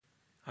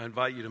I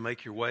invite you to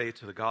make your way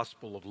to the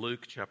Gospel of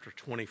Luke, chapter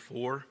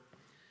 24.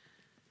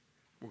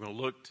 We're going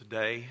to look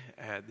today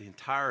at the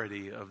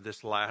entirety of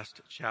this last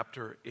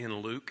chapter in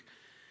Luke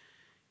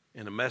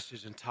in a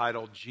message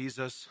entitled,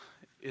 Jesus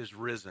is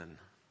Risen.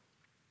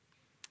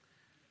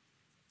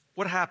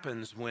 What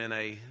happens when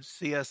a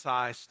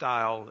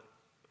CSI-style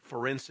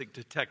forensic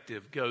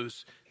detective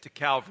goes to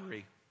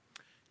Calvary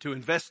to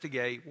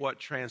investigate what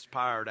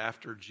transpired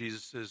after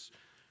Jesus'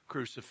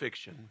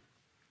 crucifixion?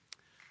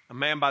 A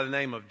man by the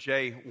name of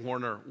J.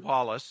 Warner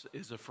Wallace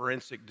is a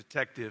forensic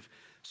detective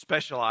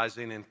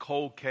specializing in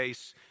cold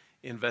case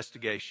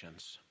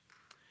investigations.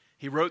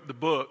 He wrote the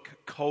book,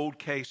 Cold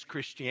Case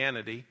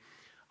Christianity.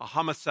 A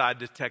homicide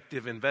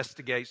detective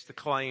investigates the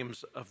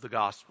claims of the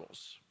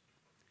Gospels.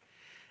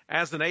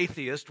 As an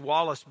atheist,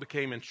 Wallace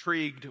became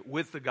intrigued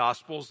with the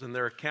Gospels and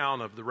their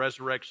account of the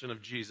resurrection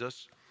of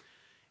Jesus.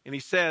 And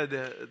he said,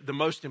 the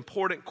most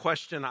important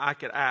question I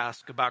could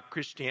ask about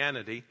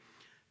Christianity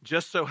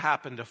just so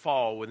happened to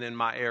fall within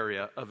my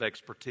area of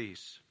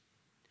expertise.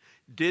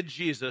 Did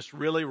Jesus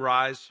really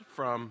rise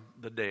from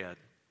the dead?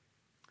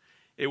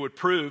 It would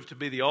prove to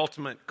be the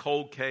ultimate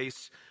cold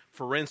case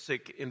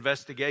forensic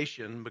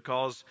investigation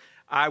because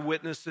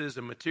eyewitnesses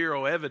and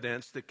material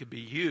evidence that could be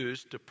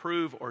used to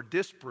prove or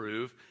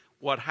disprove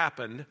what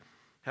happened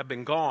have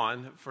been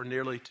gone for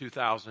nearly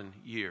 2,000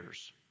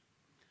 years.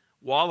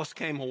 Wallace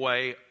came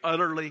away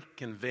utterly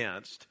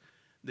convinced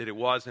that it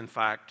was in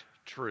fact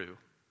true.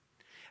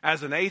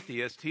 As an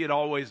atheist, he had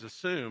always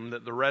assumed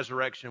that the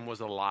resurrection was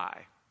a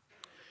lie.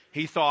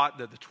 He thought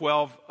that the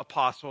 12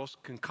 apostles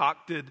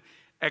concocted,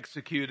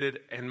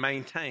 executed, and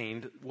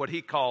maintained what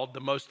he called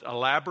the most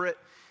elaborate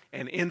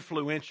and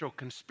influential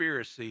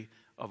conspiracy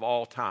of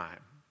all time.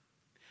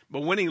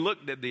 But when he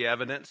looked at the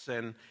evidence,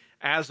 and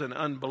as an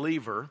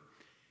unbeliever,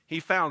 he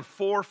found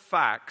 4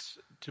 facts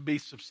to be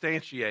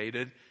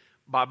substantiated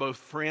by both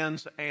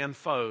friends and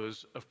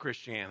foes of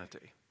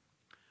Christianity.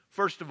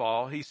 First of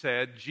all, he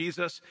said,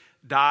 Jesus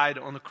died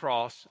on the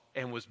cross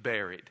and was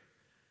buried.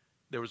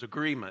 There was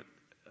agreement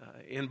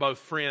in both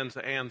friends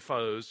and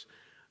foes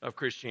of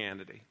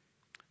Christianity.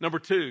 Number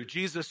 2,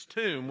 Jesus'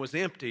 tomb was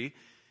empty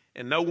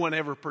and no one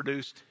ever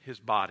produced his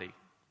body.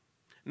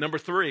 Number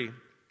 3,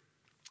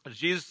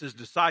 Jesus'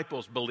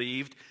 disciples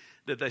believed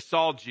that they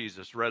saw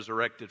Jesus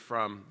resurrected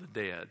from the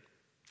dead.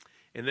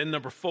 And then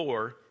number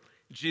 4,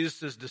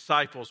 Jesus'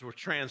 disciples were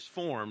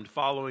transformed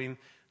following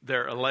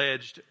their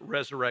alleged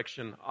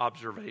resurrection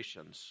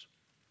observations.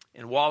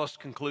 And Wallace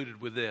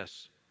concluded with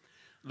this: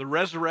 the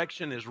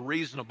resurrection is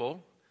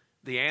reasonable,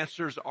 the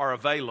answers are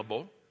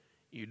available,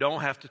 you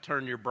don't have to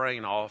turn your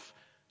brain off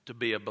to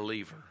be a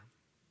believer.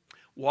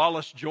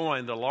 Wallace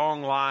joined the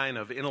long line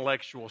of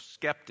intellectual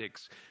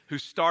skeptics who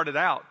started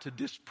out to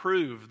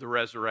disprove the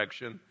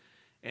resurrection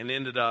and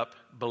ended up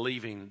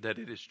believing that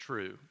it is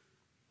true.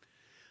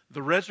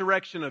 The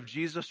resurrection of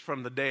Jesus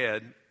from the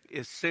dead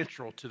is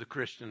central to the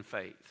Christian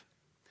faith.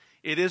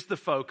 It is the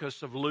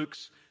focus of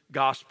Luke's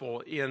gospel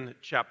in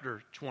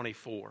chapter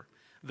 24,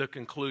 the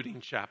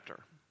concluding chapter.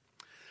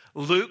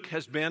 Luke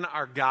has been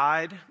our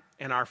guide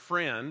and our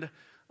friend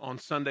on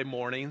Sunday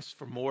mornings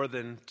for more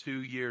than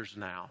 2 years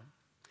now.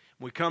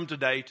 We come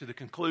today to the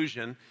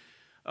conclusion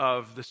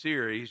of the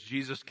series,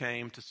 Jesus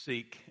Came to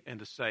Seek and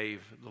to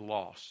Save the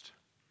Lost.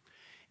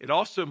 It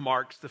also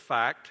marks the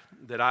fact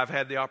that I've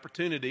had the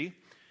opportunity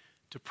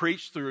to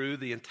preach through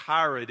the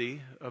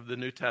entirety of the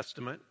New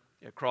Testament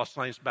at Cross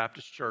Lanes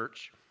Baptist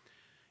Church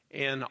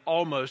in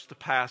almost the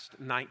past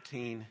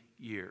 19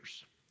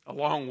 years,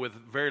 along with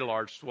very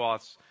large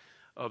swaths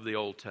of the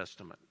Old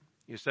Testament.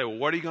 You say, well,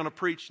 what are you going to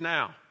preach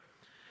now?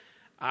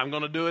 I'm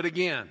going to do it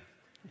again.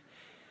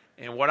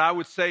 And what I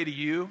would say to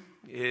you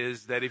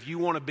is that if you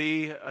want to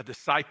be a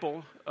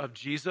disciple of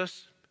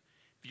Jesus,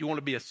 if you want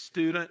to be a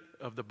student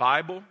of the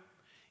Bible,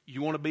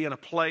 you want to be in a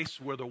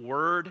place where the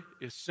Word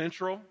is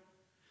central,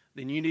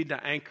 then you need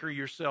to anchor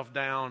yourself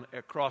down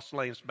at Cross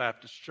Lanes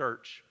Baptist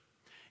Church.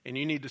 And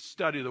you need to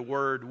study the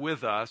Word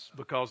with us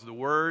because the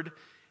Word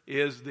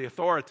is the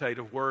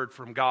authoritative Word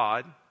from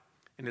God.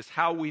 And it's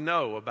how we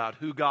know about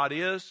who God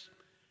is,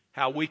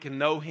 how we can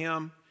know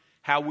Him,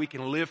 how we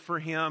can live for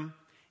Him,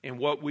 and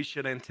what we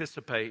should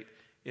anticipate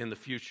in the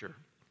future.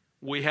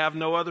 We have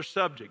no other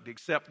subject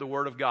except the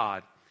Word of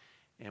God.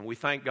 And we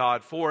thank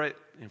God for it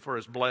and for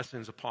His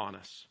blessings upon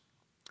us.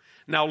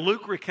 Now,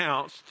 Luke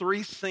recounts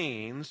 3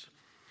 scenes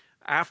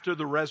after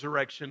the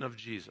resurrection of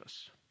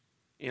Jesus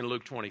in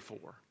Luke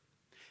 24.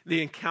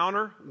 The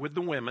encounter with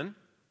the women,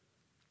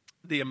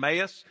 the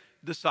Emmaus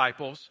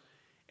disciples,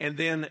 and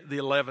then the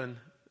 11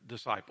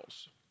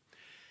 disciples.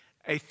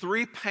 A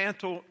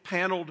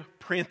 3-paneled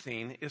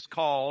printing is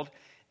called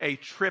a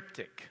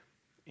triptych.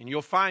 And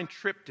you'll find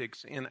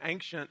triptychs in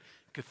ancient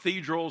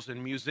cathedrals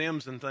and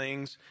museums and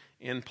things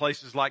in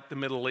places like the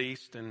Middle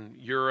East and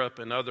Europe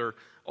and other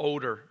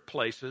older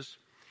places.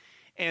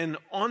 And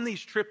on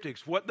these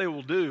triptychs, what they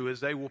will do is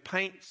they will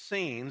paint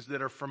scenes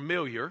that are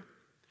familiar,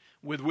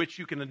 with which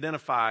you can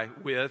identify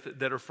with,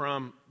 that are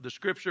from the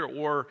Scripture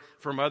or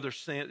from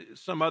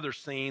some other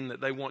scene that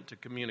they want to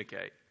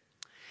communicate.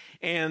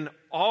 And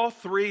all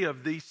three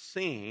of these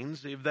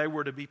scenes, if they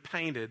were to be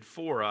painted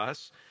for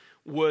us,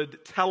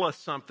 would tell us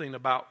something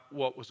about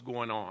what was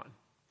going on.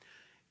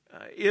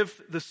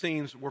 If the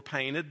scenes were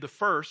painted, the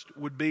first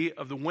would be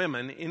of the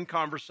women in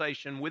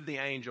conversation with the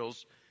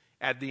angels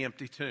at the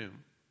empty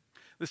tomb.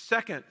 The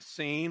second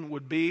scene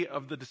would be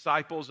of the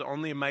disciples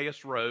on the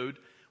Emmaus Road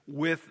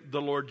with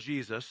the Lord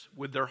Jesus,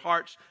 with their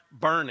hearts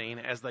burning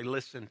as they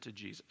listened to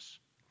Jesus.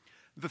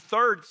 The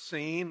third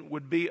scene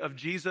would be of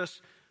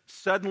Jesus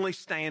suddenly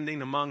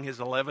standing among his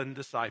 11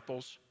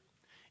 disciples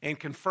and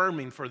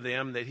confirming for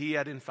them that he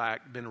had in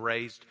fact been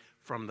raised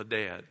from the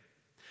dead.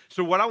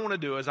 So what I want to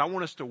do is I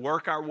want us to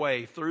work our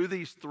way through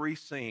these three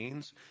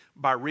scenes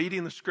by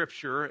reading the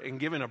scripture and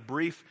giving a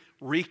brief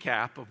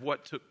recap of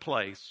what took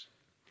place.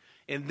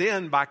 And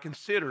then by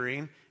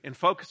considering and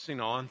focusing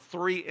on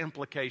three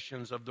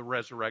implications of the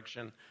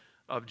resurrection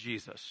of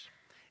Jesus.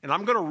 And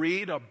I'm going to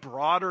read a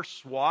broader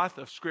swath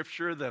of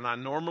scripture than I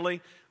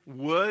normally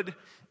would,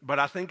 but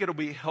I think it'll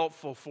be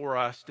helpful for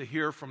us to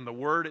hear from the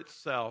word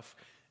itself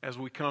as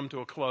we come to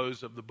a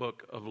close of the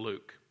book of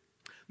Luke.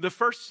 The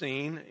first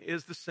scene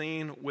is the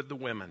scene with the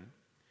women.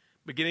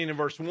 Beginning in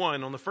verse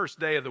 1, on the first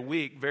day of the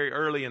week, very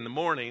early in the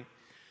morning,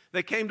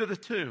 they came to the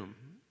tomb,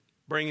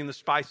 bringing the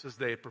spices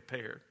they had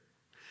prepared.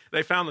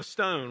 They found the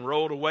stone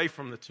rolled away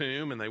from the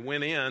tomb, and they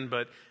went in,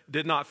 but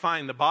did not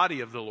find the body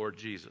of the Lord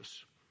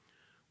Jesus.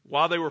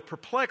 While they were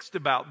perplexed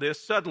about this,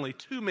 suddenly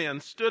 2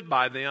 men stood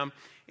by them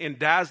in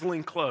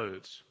dazzling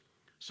clothes.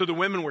 So the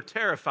women were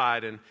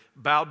terrified and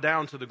bowed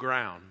down to the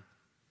ground.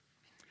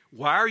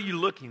 "Why are you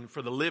looking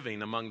for the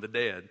living among the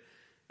dead?"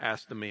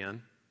 asked the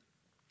men.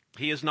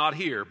 "He is not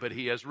here, but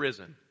he has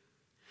risen.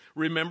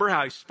 Remember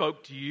how he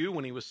spoke to you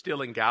when he was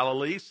still in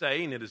Galilee,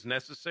 saying, 'It is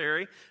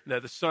necessary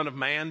that the Son of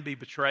Man be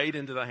betrayed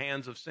into the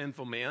hands of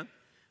sinful men,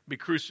 be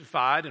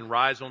crucified, and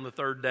rise on the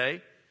third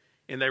day?'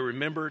 And they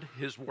remembered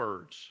his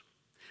words.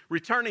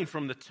 Returning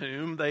from the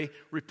tomb, they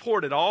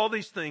reported all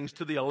these things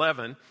to the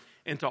 11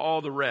 and to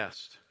all the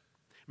rest.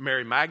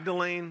 Mary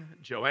Magdalene,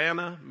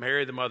 Joanna,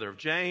 Mary the mother of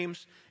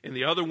James, and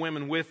the other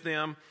women with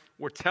them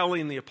were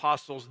telling the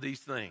apostles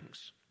these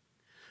things.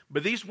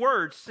 But these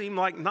words seemed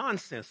like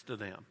nonsense to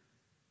them,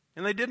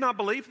 and they did not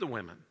believe the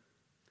women.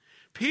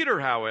 Peter,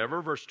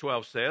 however, verse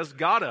 12 says,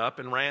 got up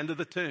and ran to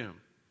the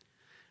tomb.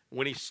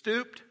 When he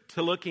stooped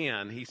to look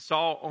in, he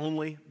saw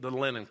only the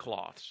linen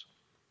cloths.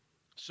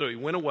 So he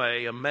went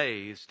away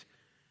amazed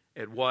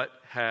at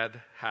what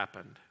had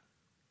happened."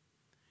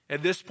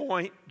 At this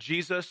point,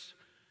 Jesus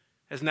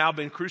has now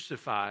been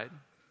crucified,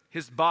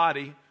 his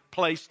body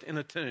placed in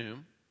a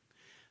tomb,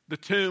 the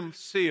tomb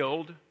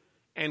sealed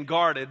and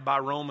guarded by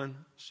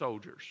Roman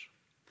soldiers.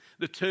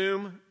 The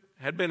tomb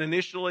had been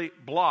initially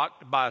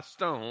blocked by a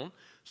stone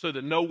so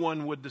that no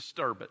one would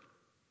disturb it.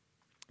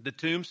 The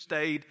tomb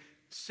stayed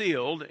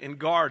sealed and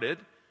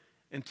guarded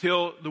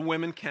until the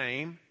women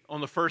came on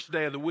the first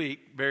day of the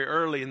week, very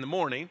early in the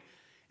morning,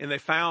 and they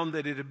found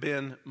that it had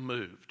been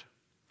moved.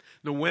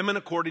 The women,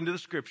 according to the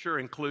scripture,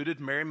 included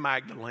Mary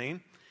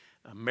Magdalene,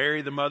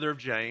 Mary the mother of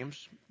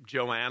James,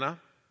 Joanna,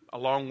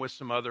 along with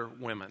some other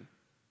women.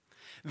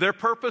 Their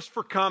purpose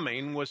for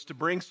coming was to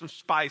bring some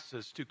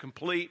spices to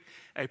complete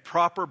a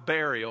proper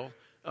burial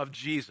of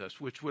Jesus,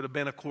 which would have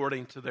been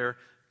according to their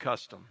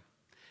custom.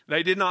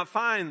 They did not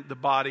find the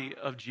body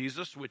of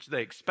Jesus, which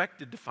they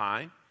expected to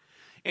find,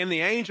 and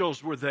the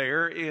angels were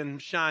there in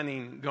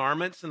shining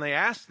garments, and they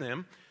asked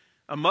them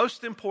a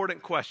most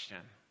important question.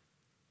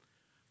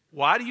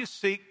 Why do you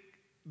seek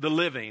the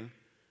living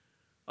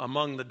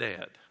among the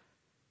dead?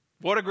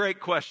 What a great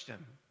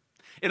question.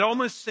 It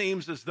almost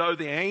seems as though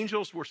the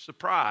angels were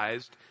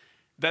surprised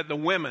that the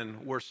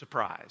women were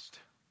surprised,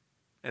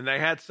 and they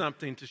had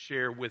something to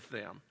share with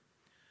them.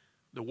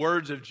 The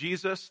words of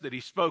Jesus that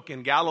he spoke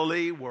in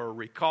Galilee were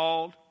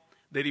recalled,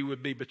 that he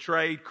would be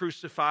betrayed,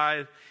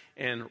 crucified,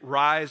 and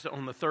rise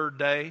on the third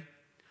day.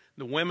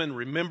 The women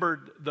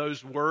remembered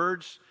those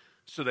words,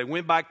 so they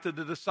went back to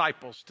the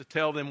disciples to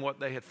tell them what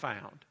they had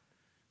found.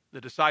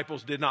 The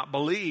disciples did not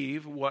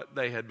believe what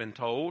they had been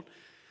told,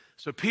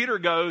 so Peter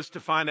goes to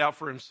find out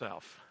for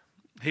himself.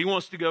 He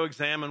wants to go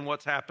examine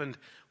what's happened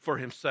for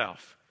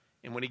himself.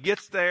 And when he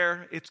gets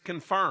there, it's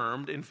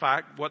confirmed, in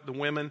fact, what the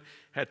women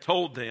had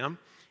told them,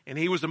 and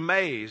he was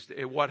amazed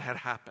at what had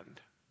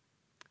happened.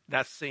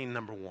 That's scene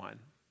number 1.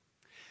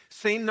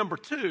 Scene number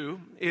 2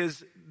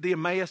 is the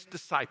Emmaus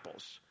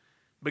disciples,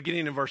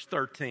 beginning in verse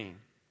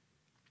 13.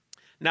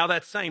 Now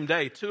that same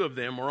day, 2 of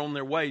them were on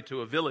their way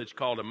to a village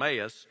called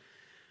Emmaus,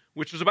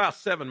 which was about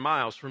 7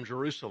 miles from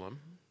Jerusalem.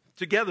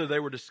 Together they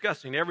were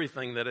discussing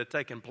everything that had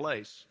taken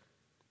place.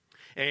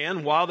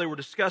 And while they were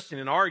discussing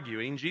and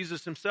arguing,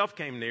 Jesus himself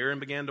came near and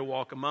began to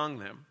walk among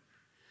them.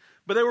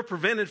 But they were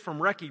prevented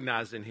from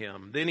recognizing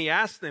him. Then he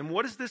asked them,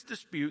 "What is this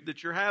dispute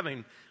that you're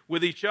having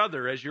with each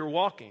other as you're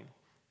walking?"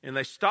 And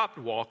they stopped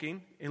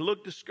walking and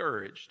looked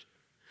discouraged.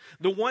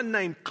 The one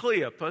named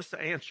Cleopas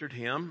answered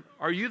him,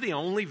 "Are you the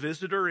only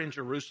visitor in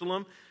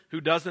Jerusalem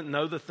who doesn't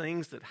know the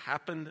things that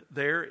happened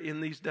there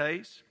in these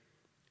days?"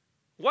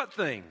 "What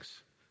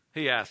things?"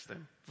 he asked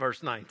them.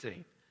 Verse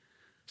 19.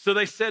 So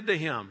they said to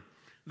him,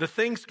 the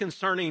things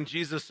concerning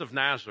Jesus of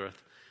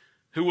Nazareth,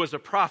 who was a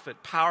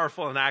prophet,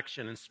 powerful in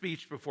action and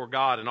speech before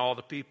God and all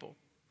the people,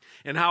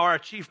 and how our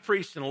chief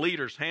priests and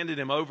leaders handed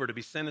him over to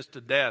be sentenced to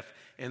death,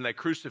 and they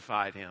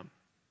crucified him.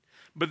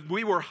 But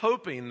we were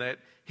hoping that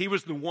he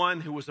was the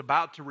one who was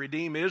about to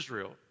redeem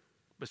Israel.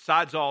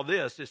 Besides all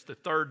this, it's the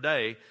third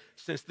day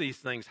since these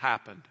things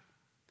happened.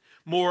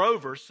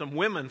 Moreover, some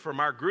women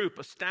from our group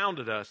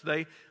astounded us.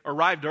 They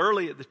arrived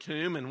early at the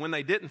tomb, and when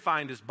they didn't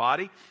find his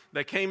body,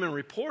 they came and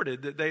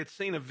reported that they had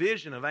seen a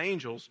vision of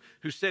angels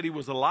who said he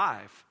was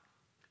alive.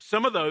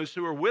 Some of those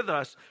who were with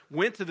us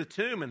went to the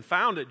tomb and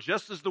found it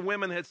just as the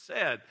women had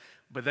said,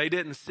 but they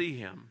didn't see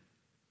him.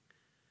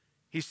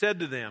 He said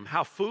to them,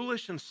 how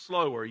foolish and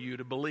slow are you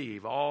to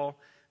believe all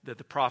that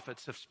the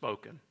prophets have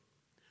spoken?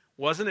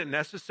 Wasn't it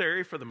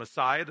necessary for the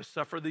Messiah to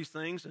suffer these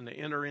things and to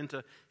enter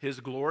into his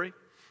glory?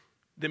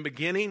 Then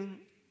beginning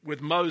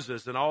with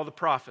Moses and all the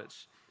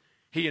prophets,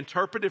 he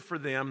interpreted for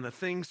them the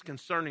things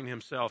concerning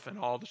himself in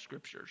all the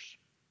scriptures.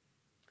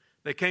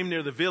 They came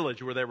near the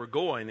village where they were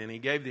going, and he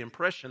gave the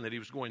impression that he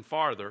was going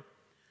farther.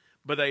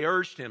 But they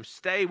urged him,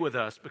 stay with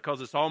us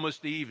because it's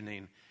almost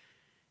evening,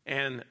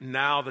 and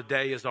now the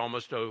day is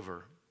almost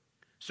over.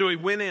 So he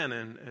went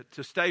in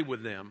to stay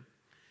with them.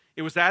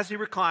 It was as he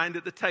reclined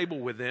at the table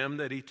with them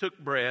that he took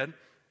bread,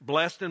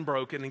 blessed and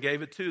broke it, and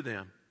gave it to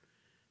them.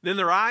 Then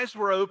their eyes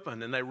were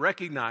opened, and they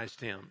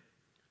recognized him,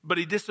 but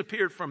he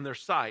disappeared from their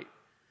sight.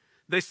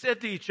 They said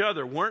to each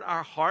other, weren't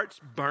our hearts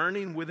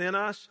burning within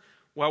us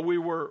while we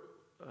were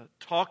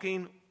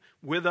talking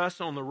with us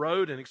on the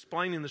road and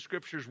explaining the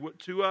scriptures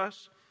to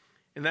us?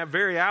 In that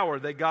very hour,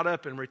 they got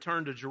up and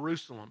returned to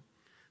Jerusalem.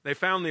 They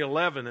found the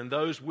 11 and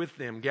those with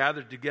them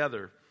gathered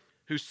together,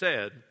 who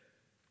said,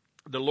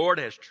 the Lord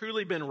has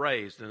truly been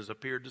raised and has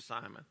appeared to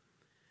Simon.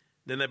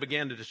 Then they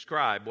began to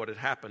describe what had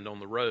happened on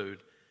the road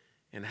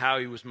and how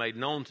he was made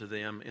known to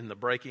them in the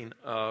breaking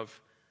of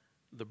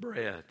the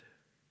bread.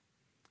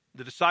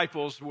 The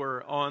disciples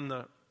were on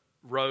the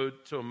road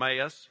to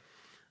Emmaus.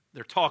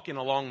 They're talking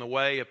along the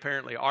way,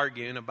 apparently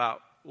arguing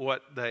about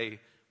what they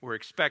were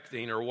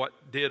expecting or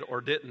what did or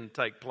didn't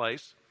take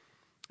place.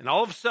 And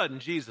all of a sudden,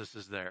 Jesus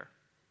is there.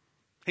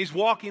 He's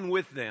walking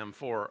with them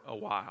for a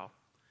while.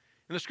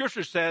 And the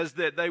scripture says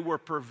that they were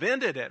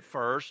prevented at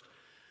first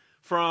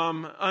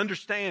from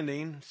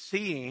understanding,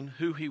 seeing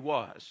who he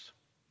was.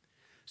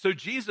 So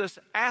Jesus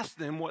asked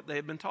them what they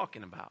had been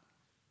talking about.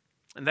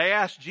 And they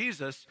asked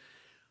Jesus,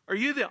 are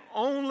you the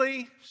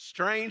only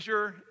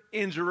stranger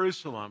in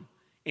Jerusalem,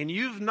 and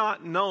you've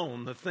not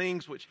known the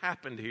things which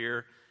happened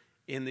here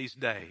in these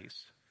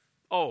days?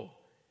 Oh,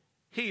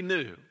 he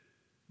knew.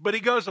 But he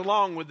goes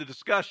along with the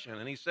discussion,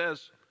 and he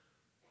says,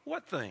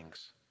 what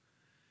things?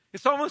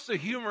 It's almost a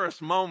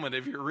humorous moment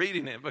if you're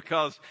reading it,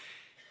 because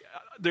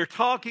they're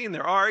talking,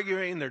 they're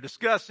arguing, they're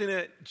discussing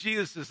it.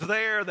 Jesus is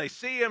there. They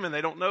see him and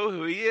they don't know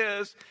who he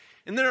is.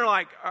 And then they're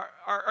like,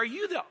 are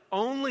you the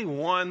only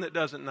one that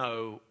doesn't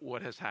know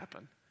what has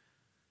happened?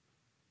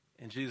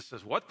 And Jesus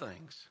says, what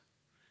things?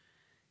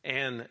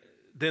 And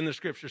then the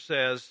scripture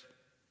says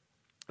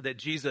that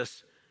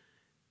Jesus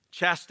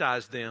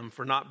chastised them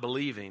for not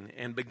believing.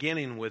 And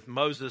beginning with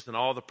Moses and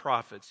all the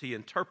prophets, he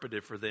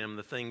interpreted for them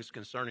the things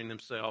concerning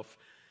himself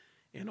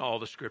in all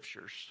the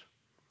scriptures.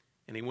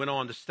 And he went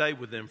on to stay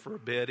with them for a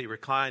bit. He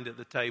reclined at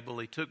the table.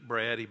 He took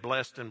bread. He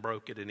blessed and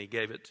broke it, and he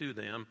gave it to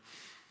them.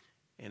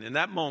 And in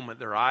that moment,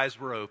 their eyes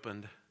were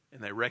opened,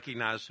 and they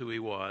recognized who he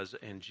was,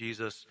 and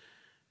Jesus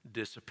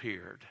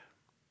disappeared.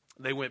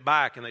 They went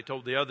back, and they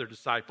told the other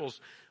disciples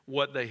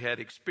what they had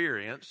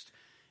experienced.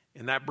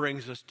 And that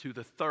brings us to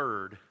the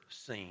third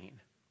scene,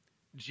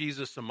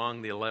 Jesus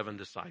among the 11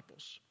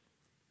 disciples.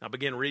 Now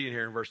begin reading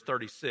here in verse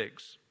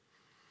 36.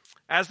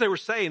 As they were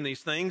saying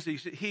these things,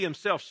 he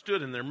himself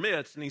stood in their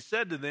midst, and he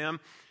said to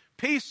them,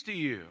 peace to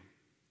you.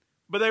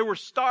 But they were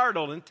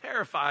startled and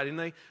terrified, and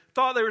they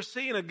thought they were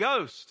seeing a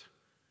ghost.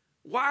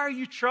 Why are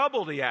you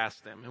troubled, he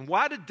asked them, and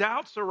why did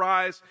doubts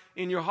arise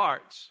in your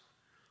hearts?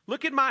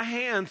 Look at my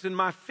hands and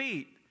my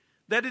feet,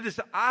 that it is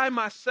I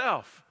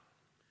myself.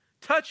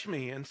 Touch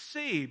me and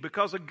see,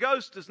 because a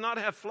ghost does not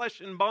have flesh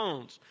and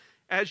bones,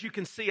 as you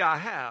can see I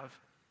have.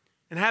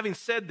 And having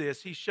said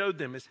this, he showed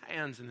them his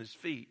hands and his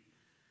feet.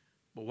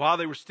 But while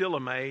they were still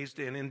amazed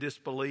and in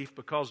disbelief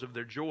because of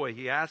their joy,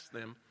 he asked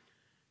them,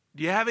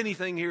 do you have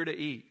anything here to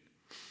eat?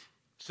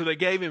 So they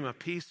gave him a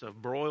piece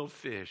of broiled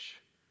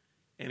fish,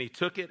 and he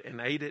took it and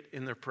ate it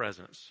in their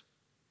presence.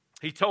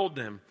 He told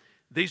them,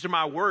 these are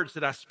my words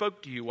that I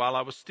spoke to you while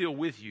I was still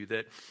with you,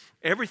 that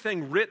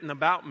everything written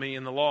about me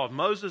in the law of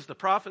Moses, the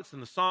prophets,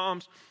 and the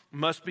Psalms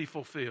must be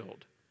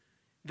fulfilled.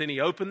 Then he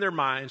opened their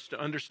minds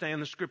to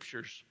understand the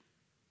scriptures.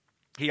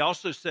 He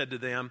also said to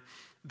them,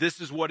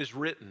 this is what is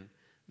written.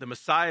 The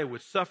Messiah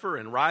would suffer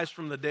and rise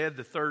from the dead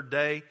the third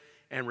day,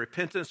 and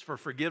repentance for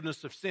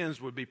forgiveness of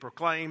sins would be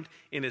proclaimed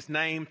in his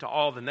name to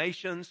all the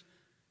nations,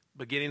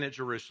 beginning at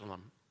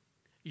Jerusalem.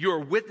 You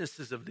are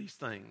witnesses of these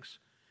things.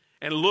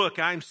 And look,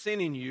 I'm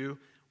sending you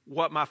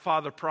what my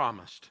Father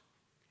promised.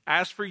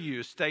 As for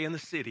you, stay in the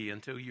city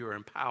until you are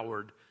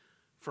empowered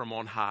from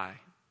on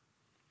high.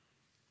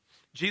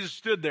 Jesus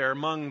stood there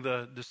among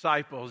the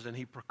disciples and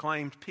he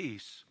proclaimed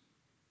peace.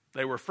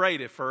 They were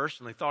afraid at first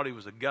and they thought he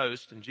was a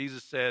ghost. And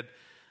Jesus said,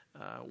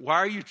 why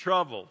are you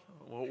troubled?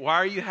 Why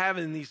are you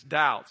having these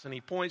doubts? And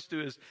he points to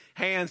his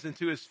hands and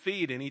to his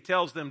feet and he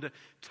tells them to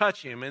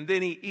touch him. And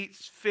then he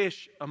eats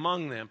fish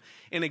among them.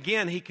 And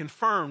again, he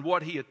confirmed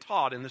what he had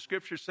taught. And the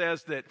scripture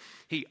says that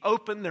he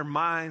opened their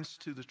minds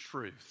to the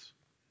truth.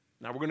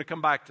 Now we're going to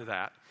come back to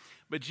that.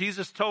 But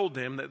Jesus told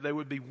them that they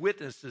would be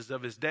witnesses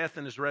of his death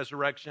and his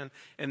resurrection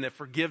and that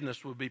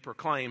forgiveness would be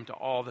proclaimed to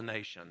all the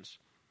nations.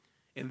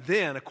 And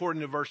then,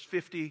 according to verse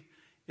 50,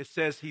 it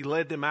says he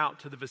led them out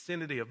to the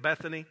vicinity of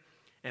Bethany,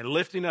 and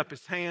lifting up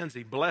his hands,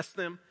 he blessed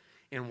them.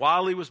 And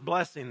while he was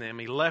blessing them,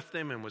 he left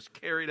them and was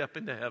carried up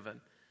into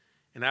heaven.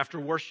 And after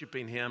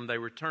worshiping him, they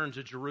returned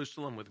to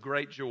Jerusalem with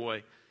great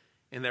joy,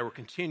 and they were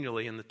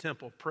continually in the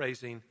temple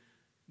praising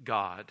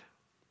God.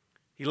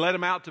 He led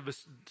them out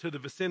to the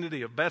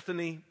vicinity of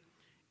Bethany,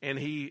 and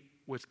he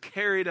was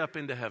carried up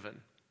into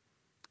heaven.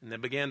 And they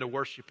began to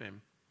worship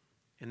him.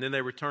 And then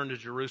they returned to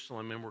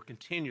Jerusalem and were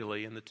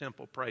continually in the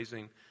temple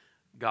praising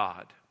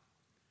God.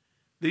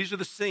 These are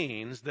the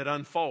scenes that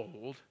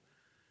unfold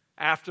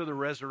after the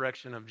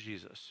resurrection of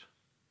Jesus.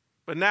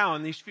 But now,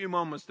 in these few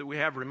moments that we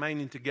have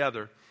remaining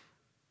together,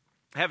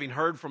 having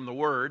heard from the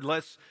Word,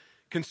 let's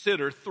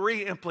consider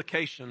three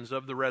implications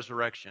of the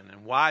resurrection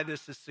and why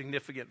this is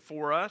significant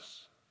for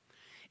us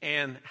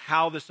and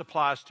how this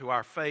applies to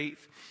our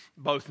faith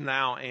both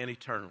now and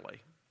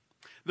eternally.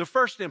 The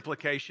first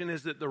implication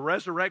is that the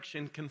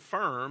resurrection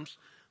confirms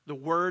the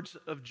words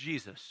of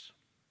Jesus.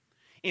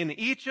 In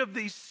each of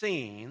these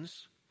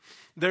scenes,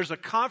 there's a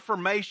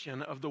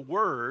confirmation of the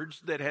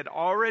words that had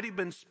already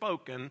been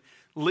spoken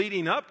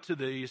leading up to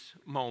these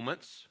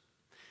moments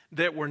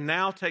that were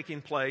now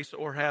taking place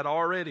or had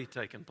already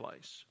taken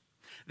place.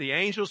 The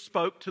angels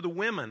spoke to the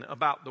women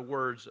about the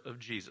words of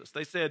Jesus.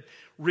 They said,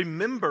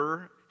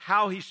 remember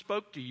how he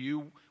spoke to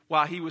you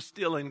while he was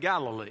still in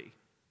Galilee.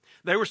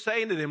 They were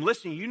saying to them,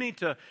 listen, you need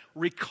to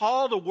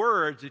recall the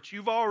words that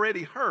you've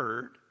already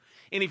heard.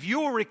 And if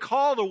you will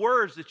recall the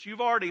words that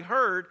you've already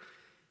heard,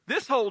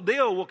 this whole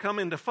deal will come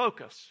into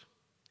focus.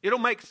 It'll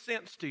make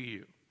sense to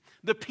you.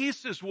 The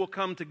pieces will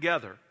come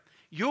together.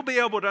 You'll be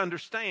able to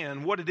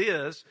understand what it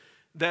is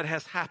that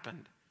has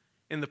happened.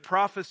 And the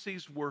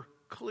prophecies were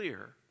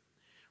clear.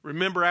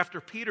 Remember,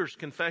 after Peter's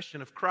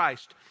confession of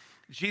Christ,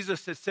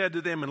 Jesus had said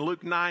to them in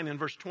Luke 9 and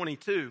verse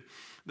 22,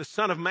 the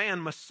Son of Man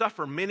must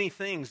suffer many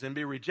things and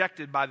be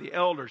rejected by the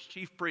elders,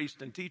 chief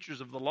priests, and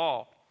teachers of the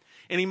law.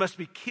 And he must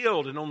be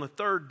killed and on the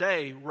third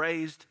day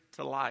raised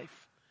to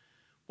life.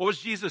 What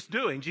was Jesus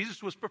doing?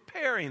 Jesus was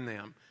preparing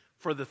them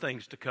for the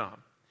things to come.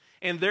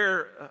 And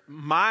their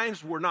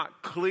minds were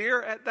not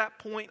clear at that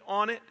point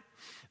on it.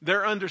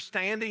 Their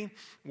understanding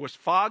was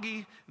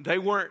foggy. They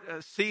weren't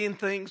seeing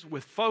things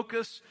with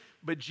focus.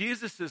 But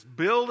Jesus is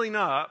building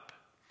up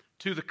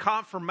to the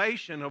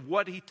confirmation of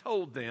what he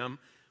told them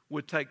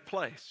would take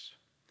place.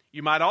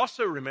 You might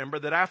also remember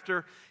that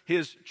after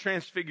his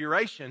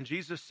transfiguration,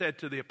 Jesus said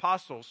to the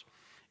apostles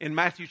in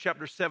Matthew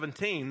chapter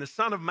 17, the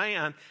Son of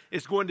Man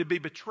is going to be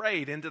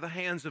betrayed into the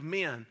hands of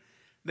men.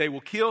 They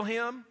will kill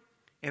him,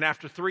 and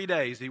after 3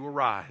 days he will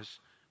rise.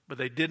 But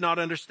they did not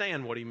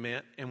understand what he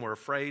meant and were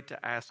afraid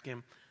to ask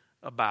him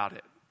about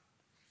it.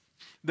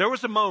 There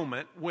was a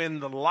moment when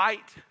the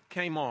light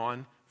came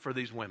on for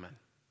these women,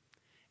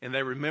 and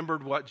they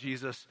remembered what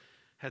Jesus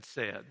had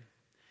said.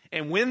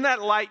 And when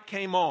that light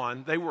came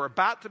on, they were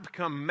about to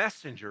become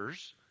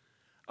messengers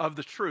of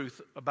the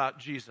truth about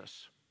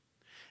Jesus.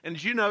 And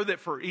did you know that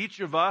for each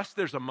of us,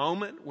 there's a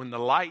moment when the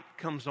light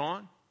comes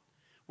on?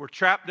 We're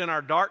trapped in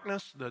our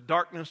darkness, the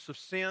darkness of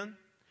sin.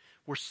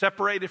 We're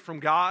separated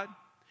from God.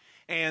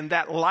 And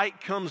that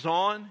light comes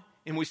on,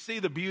 and we see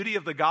the beauty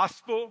of the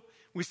gospel.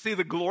 We see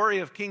the glory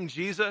of King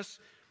Jesus,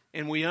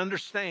 and we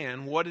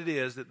understand what it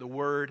is that the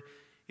Word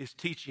is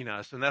teaching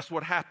us. And that's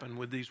what happened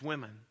with these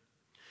women.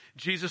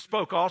 Jesus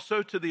spoke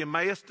also to the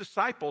Emmaus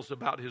disciples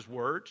about his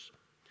words.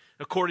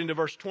 According to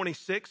verse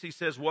 26, he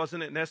says,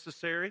 wasn't it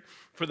necessary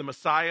for the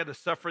Messiah to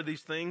suffer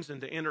these things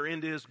and to enter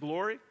into his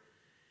glory?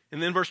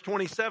 And then verse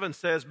 27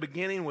 says,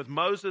 beginning with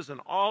Moses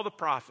and all the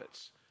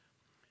prophets,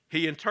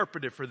 he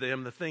interpreted for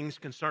them the things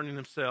concerning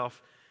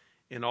himself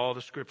in all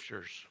the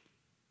scriptures.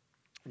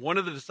 One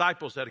of the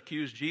disciples had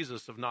accused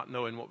Jesus of not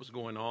knowing what was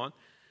going on,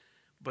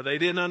 but they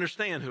didn't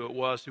understand who it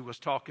was who was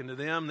talking to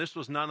them. This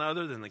was none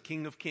other than the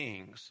King of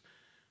Kings,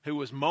 who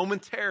was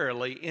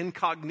momentarily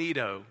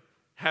incognito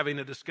having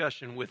a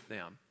discussion with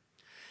them.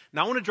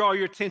 Now I want to draw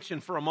your attention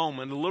for a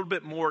moment, a little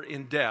bit more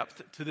in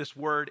depth, to this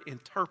word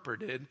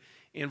interpreted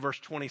in verse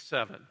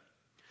 27.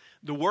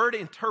 The word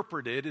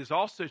interpreted is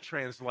also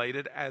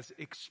translated as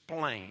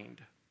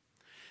explained.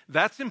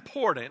 That's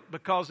important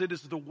because it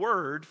is the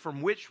word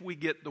from which we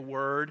get the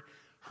word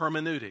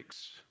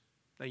hermeneutics.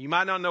 Now you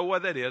might not know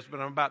what that is, but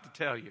I'm about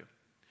to tell you.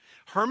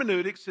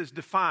 Hermeneutics is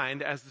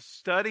defined as the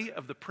study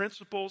of the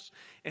principles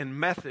and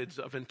methods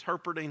of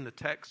interpreting the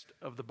text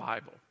of the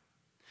Bible.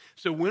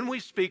 So when we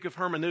speak of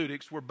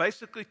hermeneutics, we're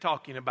basically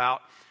talking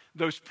about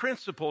those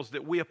principles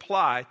that we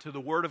apply to the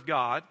Word of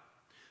God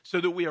so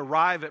that we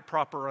arrive at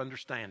proper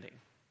understanding,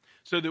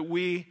 so that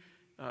we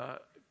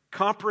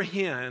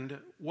comprehend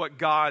what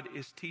God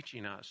is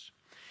teaching us.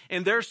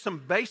 And there's some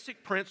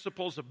basic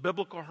principles of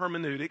biblical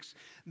hermeneutics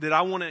that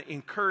I want to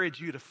encourage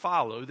you to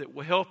follow that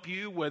will help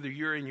you, whether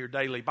you're in your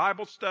daily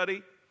Bible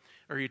study,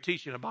 or you're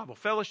teaching a Bible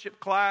fellowship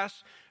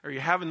class, or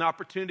you have an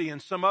opportunity in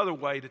some other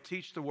way to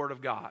teach the Word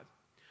of God.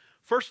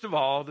 First of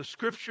all, the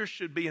Scripture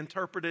should be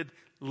interpreted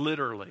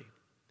literally.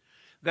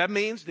 That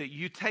means that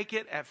you take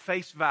it at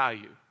face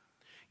value.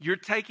 You're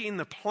taking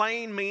the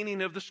plain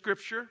meaning of the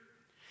Scripture,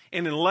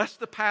 and unless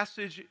the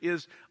passage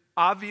is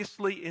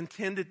obviously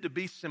intended to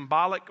be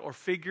symbolic or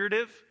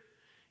figurative,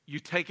 you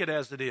take it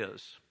as it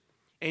is,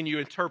 and you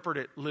interpret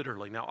it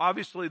literally. Now,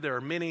 obviously, there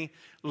are many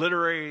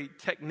literary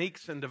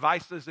techniques and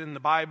devices in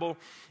the Bible,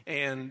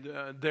 and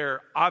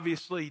they're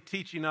obviously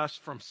teaching us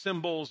from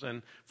symbols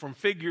and from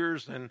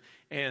figures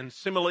and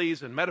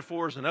similes and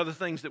metaphors and other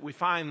things that we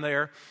find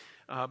there.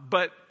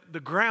 But the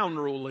ground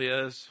rule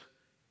is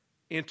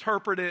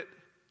interpret it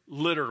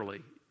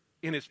literally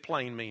in its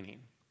plain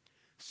meaning.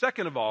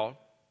 Second of all,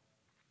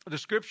 the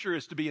Scripture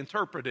is to be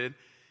interpreted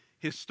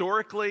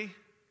historically,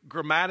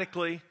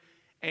 grammatically,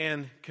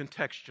 and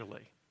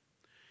contextually.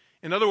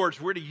 In other words,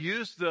 we're to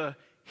use the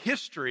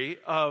history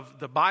of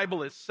the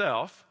Bible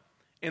itself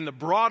and the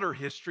broader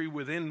history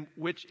within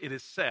which it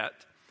is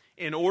set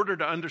in order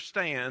to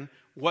understand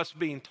what's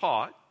being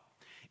taught.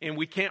 And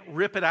we can't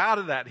rip it out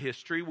of that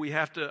history. We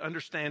have to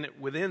understand it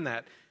within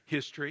that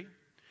history.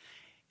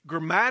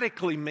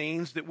 Grammatically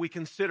means that we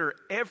consider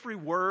every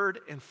word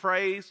and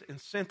phrase and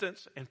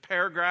sentence and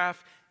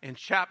paragraph and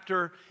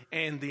chapter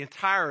and the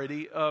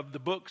entirety of the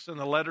books and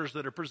the letters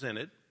that are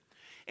presented.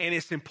 And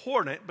it's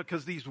important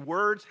because these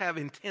words have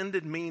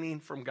intended meaning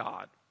from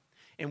God.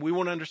 And we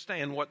want to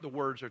understand what the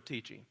words are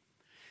teaching.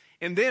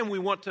 And then we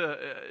want to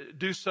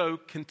do so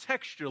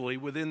contextually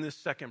within this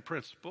second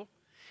principle.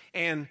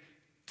 And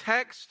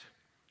text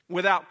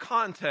without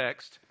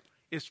context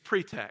is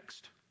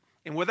pretext.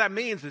 And what that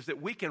means is that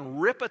we can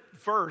rip a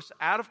verse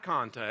out of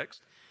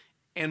context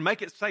and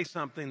make it say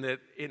something that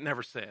it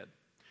never said.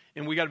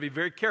 And we got to be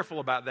very careful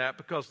about that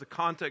because the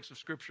context of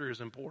Scripture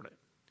is important.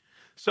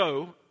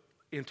 So,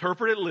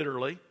 interpret it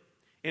literally,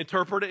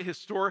 interpret it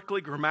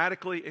historically,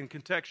 grammatically, and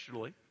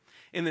contextually.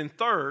 And then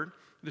third,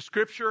 the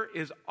Scripture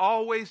is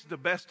always the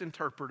best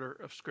interpreter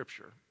of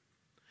Scripture.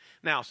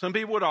 Now, some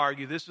people would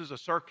argue this is a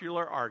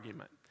circular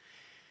argument.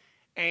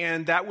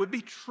 And that would be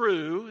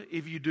true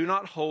if you do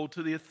not hold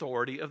to the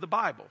authority of the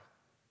Bible.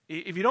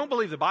 If you don't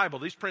believe the Bible,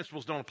 these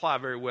principles don't apply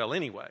very well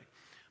anyway.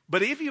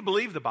 But if you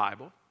believe the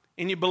Bible,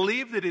 and you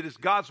believe that it is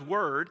God's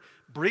Word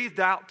breathed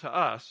out to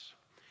us,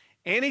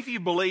 and if you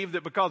believe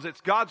that because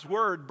it's God's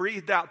Word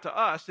breathed out to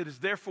us, it is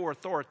therefore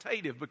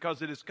authoritative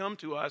because it has come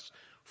to us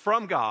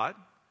from God,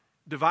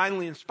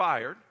 divinely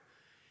inspired,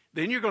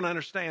 then you're going to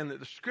understand that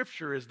the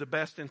Scripture is the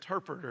best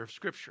interpreter of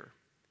Scripture.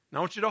 Now,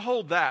 I want you to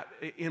hold that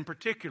in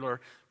particular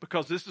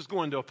because this is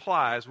going to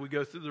apply as we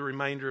go through the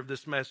remainder of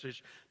this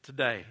message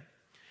today.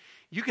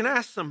 You can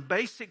ask some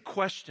basic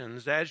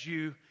questions as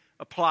you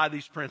apply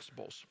these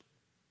principles.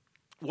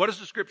 What does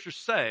the Scripture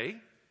say?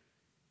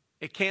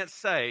 It can't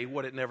say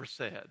what it never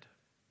said.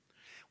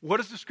 What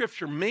does the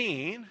Scripture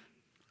mean?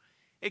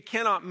 It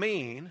cannot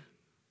mean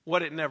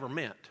what it never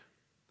meant.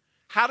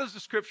 How does the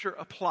Scripture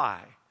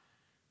apply?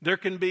 There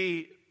can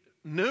be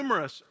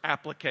numerous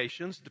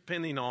applications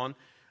depending on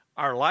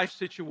our life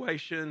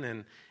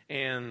situation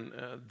and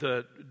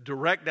the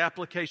direct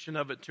application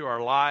of it to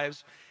our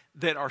lives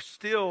that are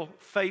still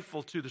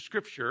faithful to the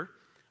Scripture,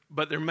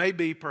 but there may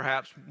be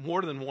perhaps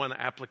more than one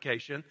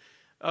application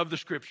of the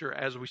Scripture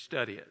as we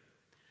study it.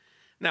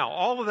 Now,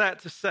 all of that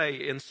to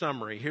say in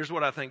summary, here's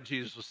what I think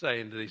Jesus was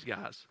saying to these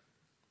guys.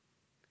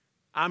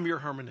 I'm your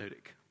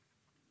hermeneutic.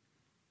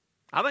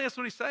 I think that's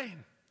what he's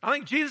saying. I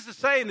think Jesus is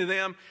saying to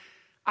them,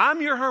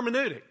 I'm your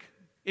hermeneutic.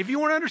 If you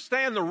want to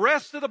understand the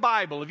rest of the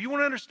Bible, if you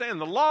want to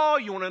understand the law,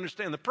 you want to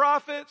understand the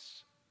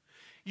prophets,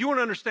 you want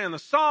to understand the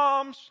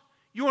Psalms,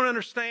 you want to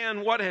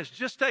understand what has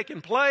just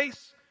taken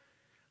place,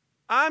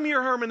 I'm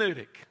your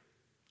hermeneutic.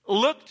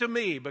 Look to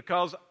me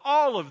because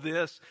all of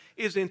this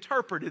is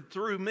interpreted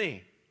through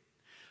me.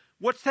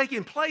 What's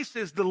taking place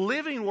is the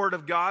living Word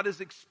of God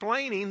is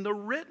explaining the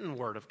written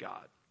Word of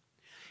God.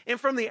 And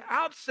from the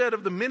outset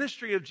of the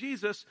ministry of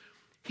Jesus,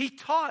 he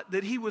taught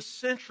that he was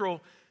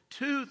central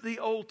to the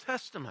Old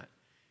Testament.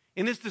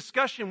 In his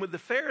discussion with the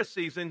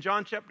Pharisees in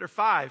John chapter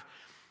 5,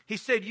 he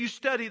said, you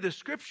study the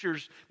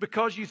Scriptures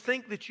because you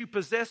think that you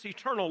possess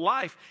eternal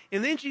life.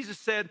 And then Jesus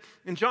said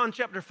in John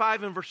chapter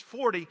 5 and verse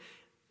 40,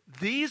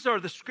 these are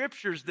the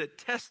Scriptures that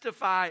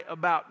testify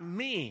about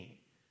me,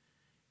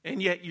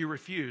 and yet you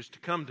refuse to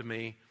come to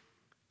me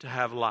to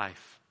have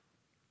life.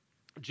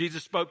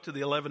 Jesus spoke to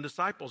the 11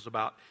 disciples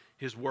about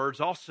his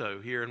words also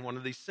here in one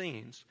of these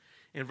scenes.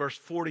 In verse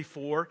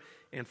 44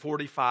 and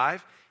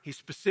 45, he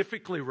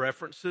specifically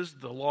references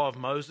the law of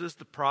Moses,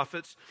 the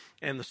prophets,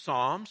 and the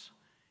Psalms.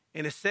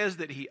 And it says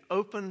that he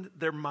opened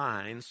their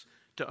minds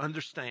to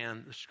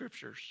understand the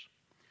Scriptures.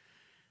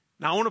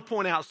 Now, I want to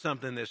point out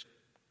something that's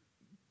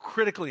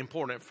critically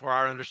important for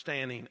our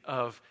understanding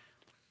of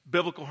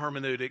biblical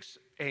hermeneutics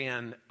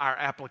and our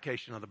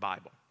application of the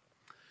Bible.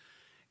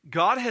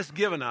 God has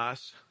given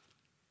us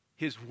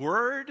His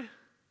Word,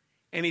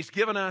 and He's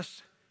given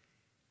us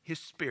His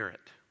Spirit.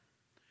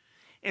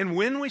 And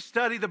when we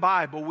study the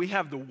Bible, we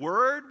have the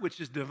Word,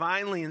 which is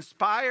divinely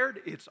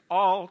inspired. It's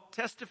all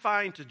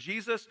testifying to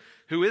Jesus,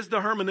 who is the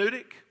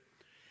hermeneutic.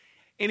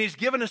 And He's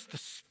given us the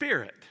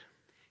Spirit.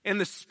 And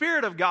the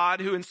Spirit of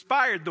God, who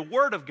inspired the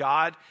Word of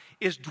God,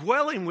 is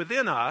dwelling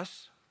within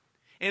us.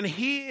 And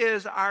He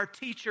is our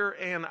teacher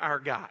and our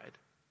guide.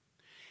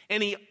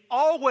 And He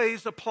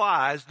always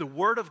applies the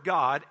Word of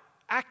God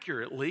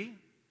accurately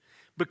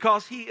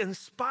because He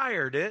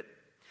inspired it.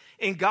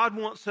 And God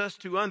wants us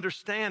to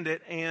understand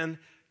it and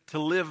to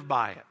live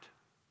by it.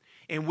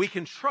 And we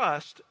can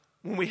trust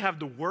when we have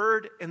the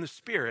Word and the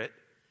Spirit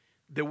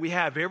that we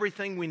have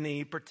everything we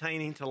need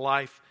pertaining to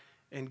life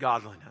and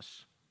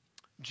godliness.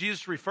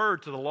 Jesus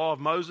referred to the law of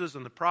Moses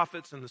and the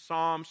prophets and the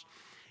Psalms,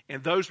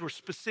 and those were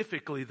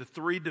specifically the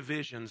three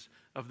divisions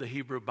of the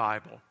Hebrew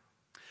Bible.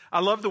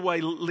 I love the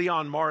way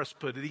Leon Morris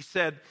put it. He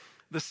said,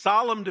 the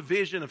solemn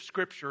division of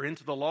Scripture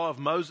into the law of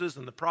Moses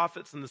and the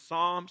prophets and the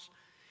Psalms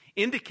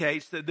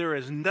indicates that there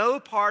is no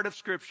part of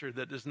Scripture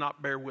that does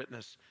not bear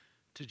witness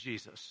to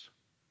Jesus.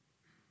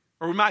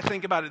 Or we might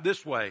think about it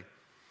this way.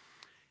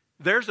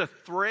 There's a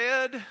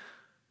thread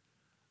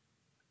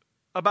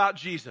about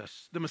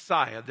Jesus, the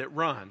Messiah, that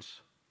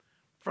runs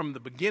from the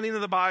beginning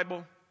of the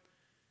Bible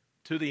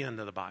to the end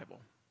of the Bible.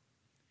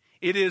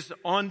 It is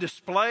on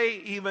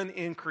display even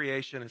in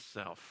creation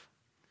itself.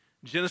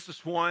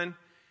 Genesis 1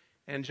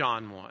 and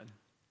John 1.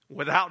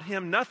 Without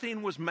Him,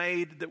 nothing was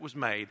made that was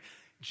made.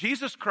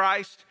 Jesus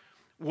Christ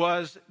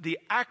was the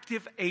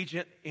active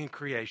agent in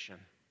creation.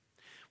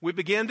 We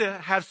begin to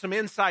have some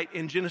insight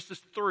in Genesis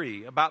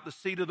 3 about the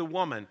seed of the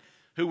woman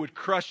who would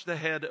crush the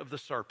head of the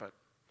serpent.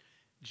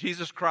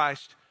 Jesus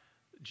Christ,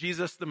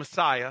 Jesus the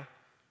Messiah,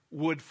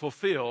 would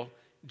fulfill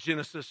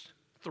Genesis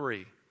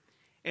 3.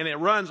 And it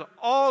runs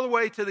all the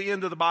way to the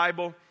end of the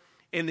Bible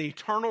in the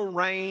eternal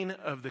reign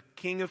of the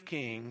King of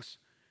Kings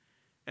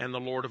and the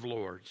Lord of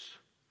Lords.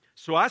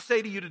 So I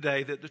say to you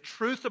today that the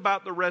truth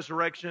about the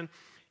resurrection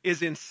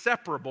is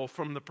inseparable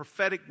from the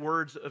prophetic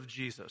words of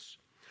Jesus.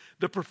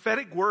 The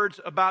prophetic words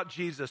about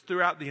Jesus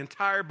throughout the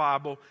entire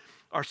Bible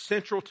are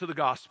central to the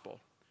gospel.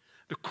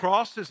 The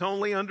cross is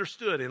only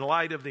understood in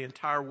light of the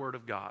entire Word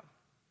of God.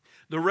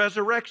 The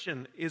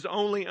resurrection is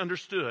only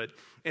understood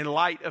in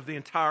light of the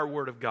entire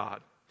Word of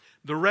God.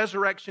 The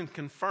resurrection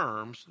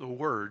confirms the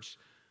words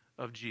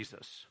of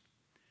Jesus.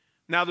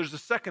 Now there's a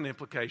second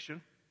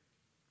implication,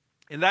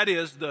 and that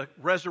is the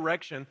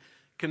resurrection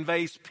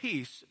conveys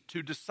peace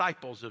to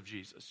disciples of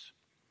Jesus.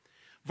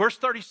 Verse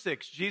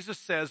 36, Jesus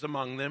says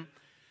among them,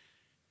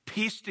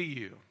 "Peace to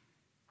you."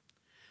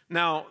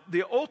 Now,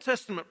 the Old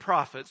Testament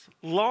prophets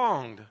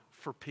longed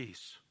for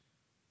peace.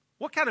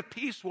 What kind of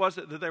peace was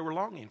it that they were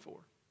longing for?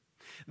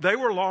 They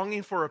were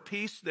longing for a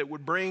peace that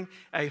would bring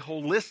a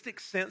holistic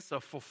sense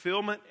of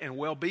fulfillment and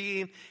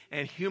well-being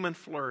and human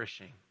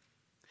flourishing.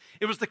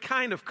 It was the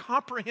kind of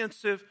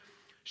comprehensive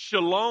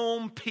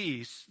shalom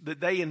peace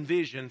that they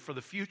envisioned for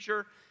the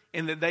future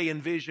and that they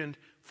envisioned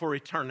for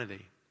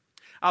eternity.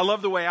 I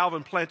love the way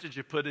Alvin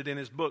Plantinga put it in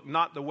his book,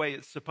 Not the Way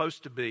It's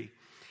Supposed to Be.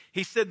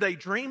 He said they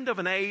dreamed of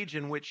an age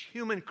in which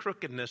human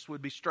crookedness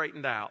would be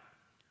straightened out.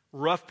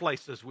 Rough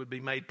places would be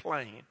made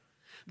plain.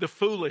 The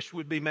foolish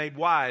would be made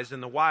wise,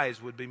 and the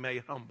wise would be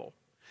made humble.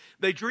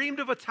 They dreamed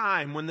of a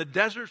time when the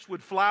deserts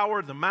would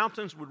flower, the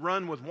mountains would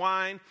run with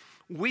wine,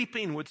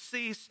 weeping would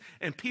cease,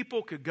 and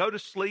people could go to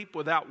sleep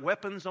without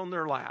weapons on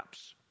their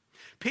laps.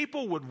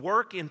 People would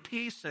work in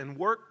peace and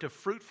work to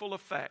fruitful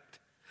effect.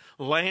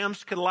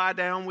 Lambs could lie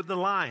down with the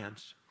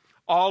lions.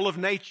 All of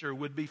nature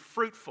would be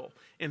fruitful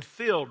and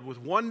filled with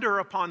wonder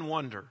upon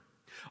wonder.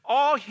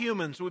 All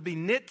humans would be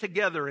knit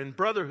together in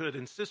brotherhood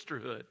and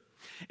sisterhood.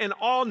 And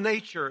all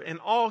nature and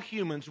all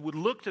humans would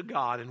look to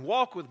God and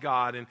walk with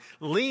God and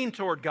lean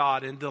toward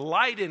God and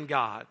delight in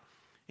God.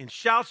 And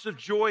shouts of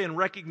joy and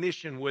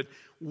recognition would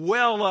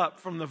well up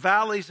from the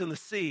valleys and the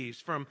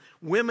seas, from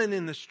women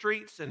in the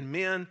streets and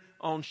men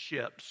on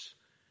ships.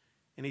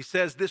 And he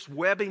says this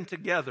webbing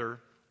together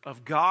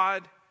of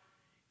God,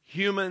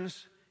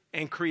 humans,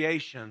 and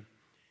creation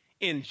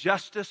in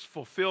justice,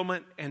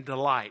 fulfillment, and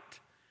delight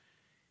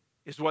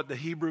is what the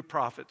Hebrew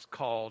prophets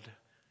called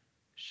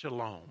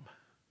shalom.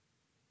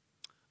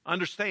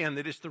 Understand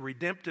that it's the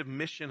redemptive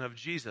mission of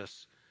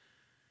Jesus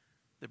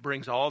that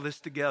brings all this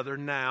together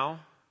now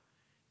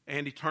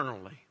and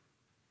eternally.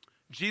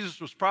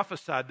 Jesus was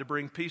prophesied to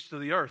bring peace to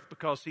the earth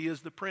because He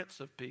is the Prince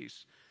of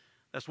Peace.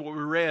 That's what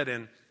we read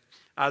in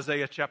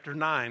Isaiah chapter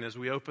 9 as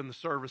we open the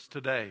service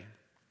today.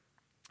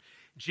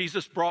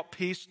 Jesus brought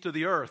peace to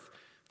the earth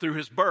through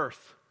His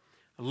birth.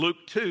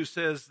 Luke 2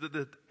 says that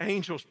the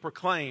angels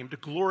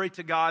proclaimed, "Glory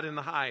to God in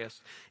the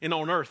highest, and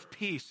on earth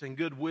peace and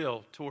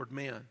goodwill toward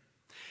men."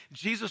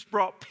 Jesus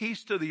brought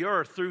peace to the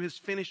earth through His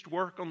finished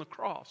work on the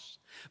cross.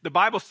 The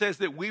Bible says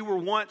that we were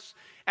once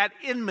at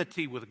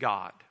enmity with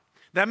God,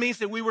 That means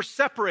that we were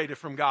separated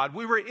from God.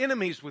 We were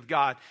enemies with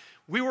God.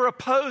 We were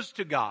opposed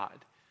to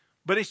God.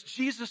 But it's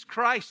Jesus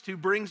Christ who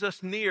brings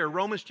us near.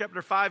 Romans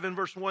chapter 5 and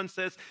verse 1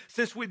 says,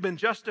 since we've been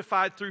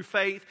justified through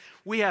faith,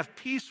 we have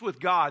peace with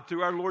God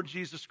through our Lord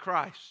Jesus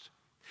Christ.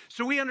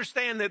 So we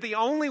understand that the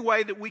only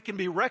way that we can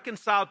be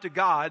reconciled to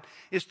God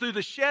is through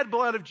the shed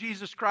blood of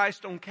Jesus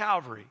Christ on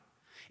Calvary.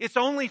 It's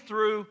only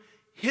through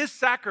His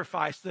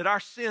sacrifice that our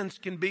sins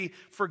can be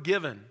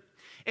forgiven.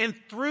 And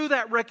through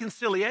that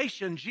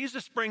reconciliation,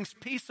 Jesus brings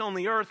peace on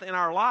the earth in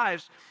our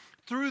lives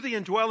through the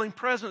indwelling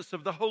presence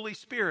of the Holy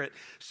Spirit,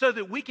 so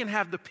that we can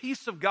have the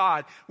peace of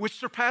God, which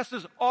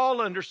surpasses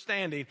all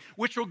understanding,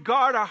 which will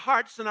guard our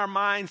hearts and our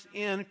minds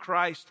in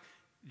Christ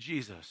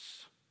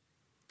Jesus.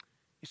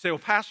 You say, well,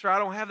 Pastor, I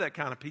don't have that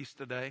kind of peace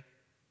today.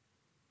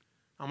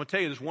 I'm going to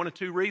tell you, there's one of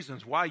two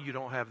reasons why you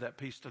don't have that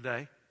peace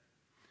today.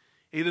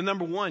 Either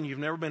number one, you've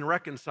never been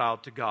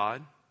reconciled to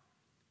God.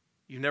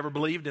 You've never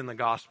believed in the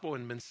gospel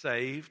and been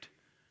saved,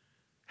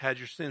 had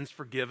your sins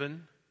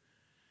forgiven,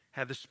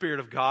 had the Spirit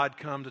of God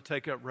come to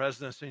take up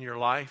residence in your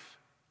life,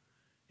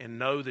 and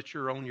know that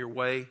you're on your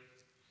way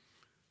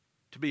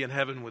to be in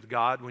heaven with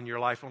God when your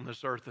life on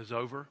this earth is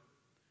over.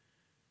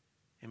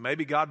 And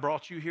maybe God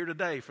brought you here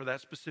today for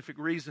that specific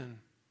reason.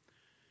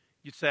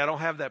 You'd say, I don't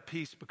have that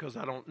peace because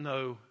I don't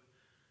know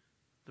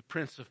the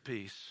Prince of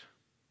Peace.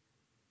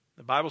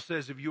 The Bible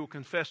says if you will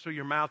confess with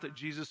your mouth that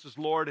Jesus is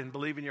Lord and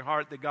believe in your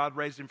heart that God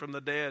raised Him from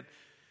the dead,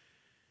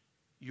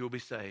 you will be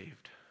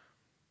saved.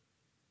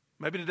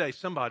 Maybe today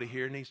somebody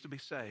here needs to be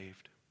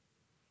saved,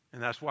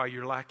 and that's why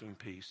you're lacking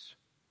peace.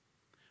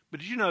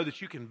 But did you know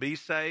that you can be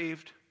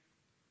saved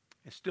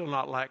and still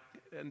not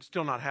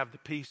have the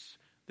peace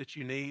that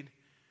you need?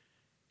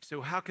 You say,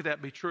 well, how could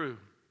that be true?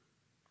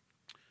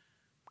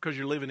 Because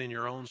you're living in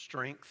your own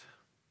strength.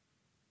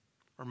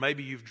 Or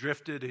maybe you've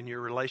drifted in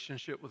your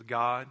relationship with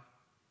God.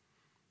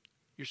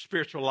 Your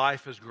spiritual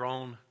life has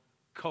grown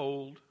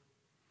cold.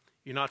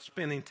 You're not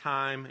spending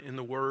time in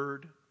the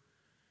Word.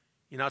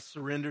 You're not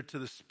surrendered to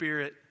the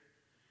Spirit.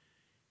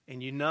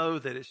 And you know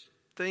that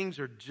things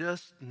are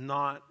just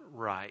not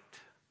right.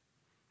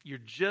 You're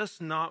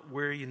just not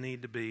where you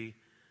need to be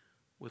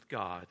with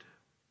God.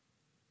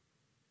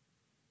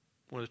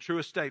 One of the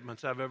truest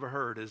statements I've ever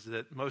heard is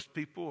that most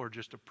people are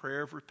just a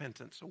prayer of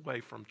repentance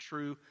away from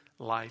true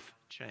life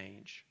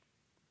change.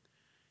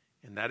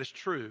 And that is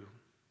true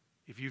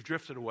if you've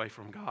drifted away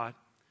from God.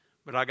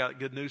 But I got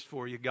good news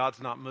for you.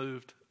 God's not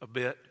moved a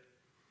bit.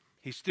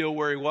 He's still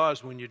where He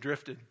was when you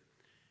drifted.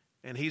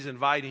 And He's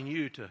inviting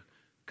you to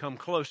come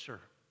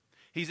closer.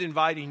 He's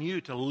inviting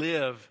you to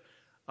live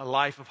a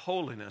life of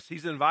holiness.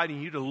 He's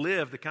inviting you to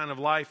live the kind of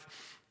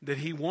life that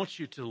He wants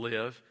you to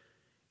live.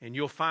 And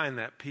you'll find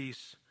that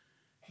peace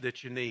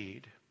that you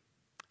need.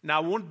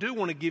 Now, I do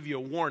want to give you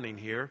a warning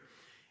here.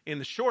 In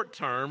the short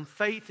term,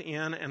 faith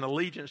in and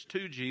allegiance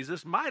to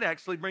Jesus might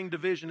actually bring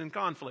division and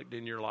conflict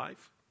in your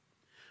life.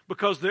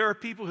 Because there are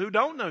people who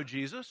don't know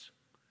Jesus,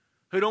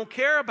 who don't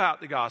care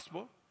about the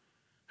gospel,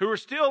 who are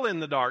still in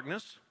the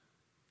darkness,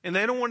 and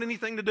they don't want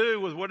anything to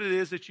do with what it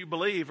is that you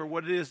believe or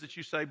what it is that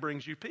you say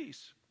brings you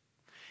peace.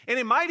 And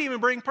it might even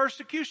bring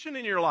persecution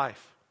in your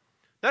life.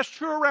 That's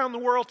true around the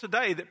world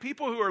today, that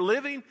people who are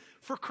living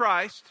for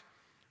Christ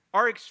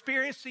are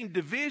experiencing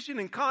division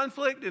and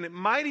conflict, and it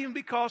might even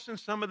be costing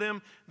some of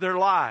them their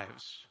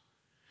lives.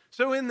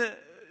 So in the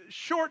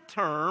short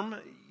term,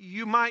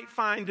 you might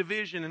find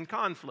division and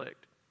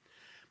conflict.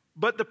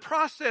 But the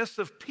process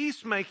of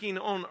peacemaking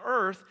on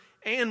earth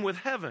and with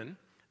heaven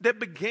that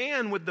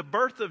began with the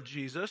birth of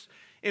Jesus,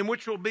 and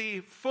which will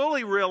be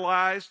fully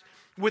realized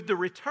with the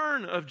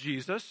return of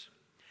Jesus,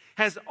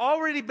 has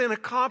already been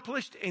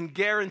accomplished and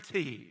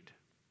guaranteed.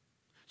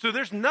 So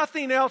there's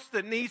nothing else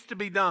that needs to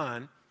be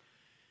done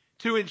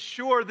to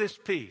ensure this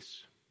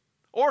peace.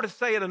 Or to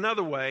say it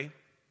another way,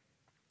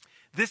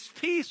 this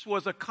peace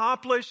was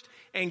accomplished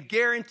and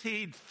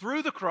guaranteed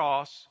through the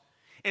cross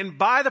and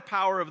by the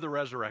power of the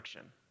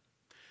resurrection.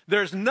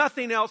 There's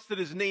nothing else that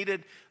is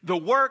needed. The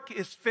work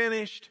is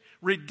finished.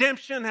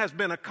 Redemption has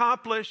been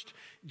accomplished.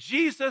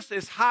 Jesus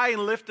is high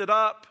and lifted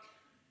up,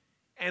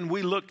 and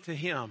we look to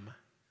Him.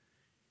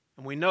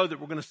 And we know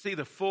that we're going to see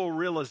the full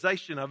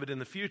realization of it in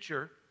the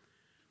future.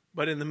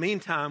 But in the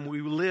meantime,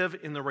 we live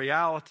in the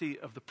reality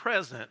of the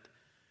present,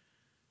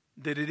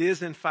 that it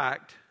is in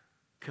fact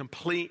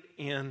complete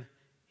in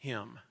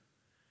Him.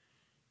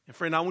 And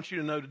friend, I want you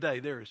to know today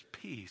there is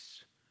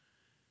peace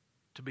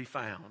to be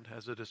found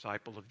as a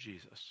disciple of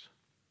Jesus.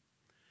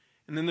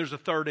 And then there's a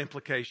third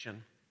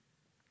implication,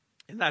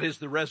 and that is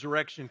the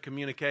resurrection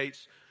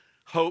communicates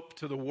hope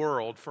to the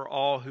world for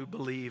all who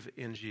believe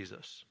in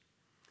Jesus.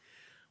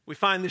 We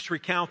find this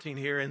recounting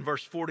here in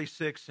verse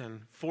 46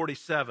 and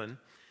 47,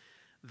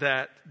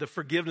 that the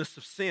forgiveness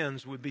of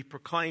sins would be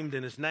proclaimed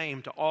in His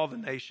name to all the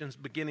nations,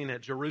 beginning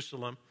at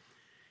Jerusalem.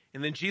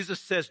 And then Jesus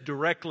says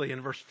directly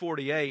in verse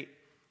 48,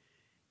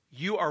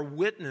 you are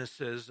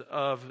witnesses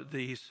of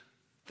these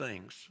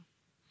things.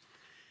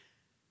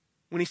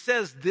 When He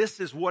says this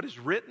is what is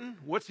written,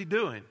 what's He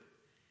doing?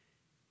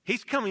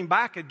 He's coming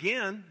back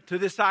again to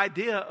this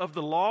idea of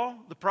the law,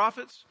 the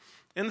prophets,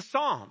 in the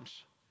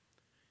Psalms.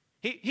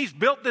 He's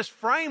built this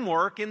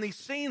framework in these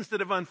scenes that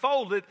have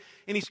unfolded,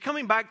 and he's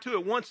coming back to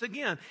it once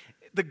again.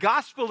 The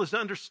gospel is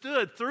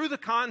understood through the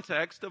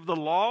context of the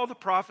law, the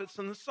prophets,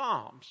 and the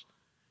Psalms.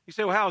 You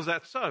say, well, how is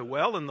that so?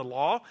 Well, in the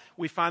law,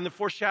 we find the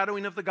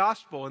foreshadowing of the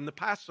gospel in the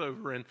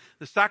Passover and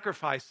the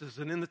sacrifices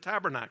and in the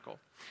tabernacle.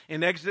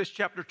 In Exodus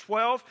chapter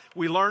 12,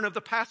 we learn of the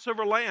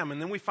Passover lamb,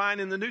 and then we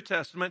find in the New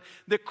Testament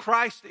that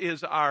Christ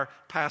is our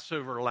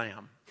Passover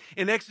lamb.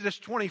 In Exodus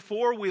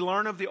 24, we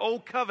learn of the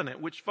Old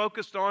Covenant, which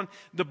focused on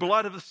the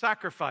blood of the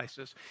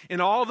sacrifices.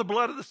 And all the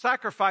blood of the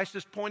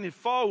sacrifices pointed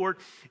forward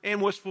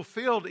and was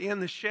fulfilled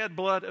in the shed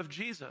blood of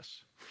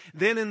Jesus.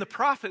 Then in the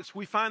prophets,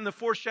 we find the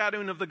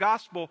foreshadowing of the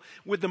gospel,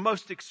 with the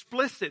most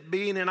explicit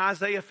being in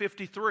Isaiah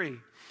 53,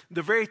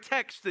 the very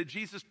text that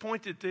Jesus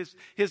pointed to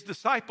his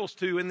disciples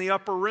to in the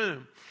upper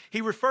room. He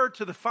referred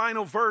to the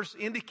final verse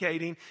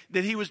indicating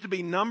that he was to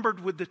be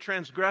numbered with the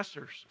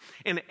transgressors.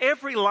 And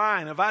every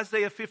line of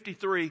Isaiah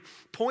 53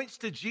 points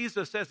to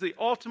Jesus as the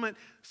ultimate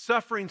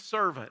suffering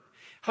servant.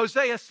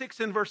 Hosea 6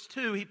 and verse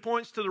 2, he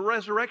points to the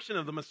resurrection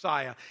of the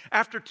Messiah.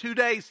 After 2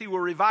 days, he will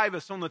revive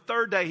us. On the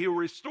third day, he will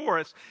restore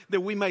us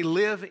that we may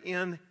live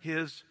in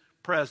his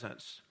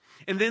presence.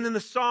 And then in the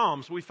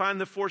Psalms, we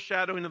find the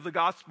foreshadowing of the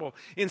gospel.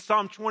 In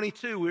Psalm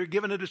 22, we're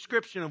given a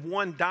description of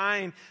one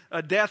dying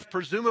a death,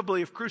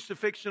 presumably of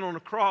crucifixion on a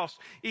cross,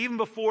 even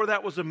before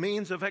that was a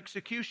means of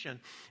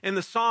execution. And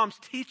the Psalms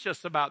teach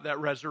us about that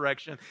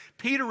resurrection.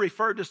 Peter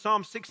referred to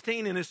Psalm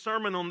 16 in his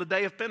sermon on the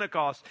day of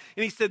Pentecost.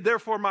 And he said,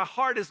 therefore my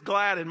heart is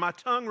glad and my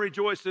tongue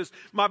rejoices.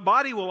 My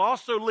body will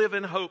also live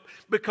in hope,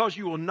 because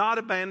you will not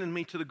abandon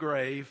me to the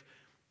grave,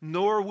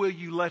 nor will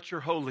you let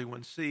your Holy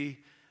One see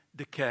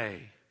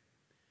decay.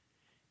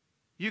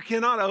 You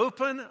cannot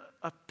open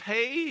a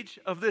page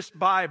of this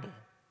Bible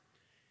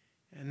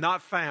and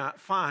not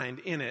find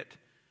in it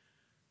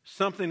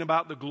something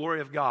about the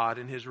glory of God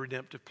and his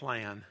redemptive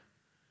plan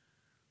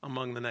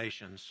among the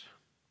nations.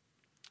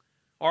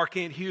 R.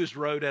 Kent Hughes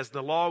wrote, as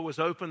the law was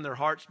opened, their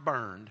hearts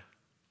burned.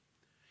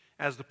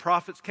 As the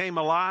prophets came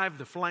alive,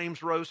 the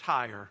flames rose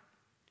higher.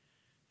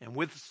 And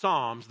with the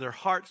Psalms, their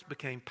hearts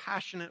became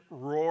passionate,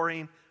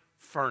 roaring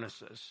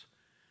furnaces.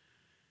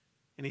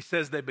 And he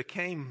says they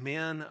became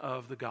men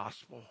of the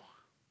gospel.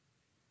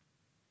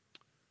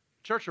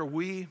 Church, are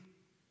we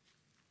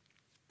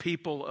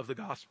people of the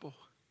gospel?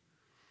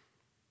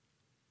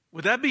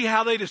 Would that be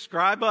how they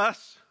describe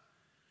us?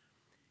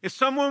 If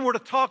someone were to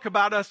talk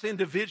about us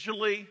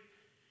individually,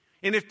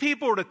 and if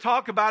people were to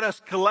talk about us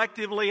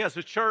collectively as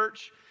a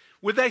church,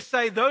 would they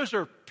say those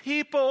are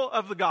people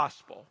of the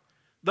gospel?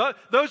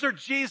 Those are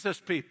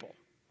Jesus people.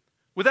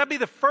 Would that be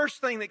the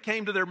first thing that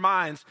came to their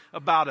minds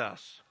about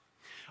us?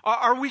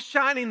 Are we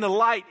shining the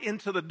light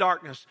into the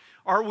darkness?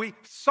 Are we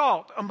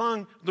salt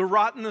among the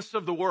rottenness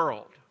of the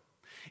world?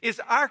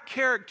 Is our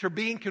character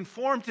being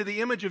conformed to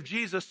the image of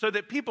Jesus so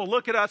that people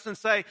look at us and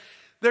say,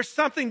 there's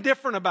something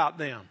different about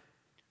them?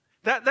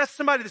 That's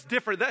somebody that's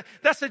different.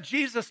 That's a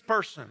Jesus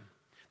person.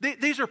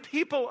 These are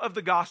people of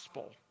the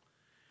gospel.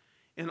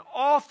 And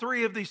all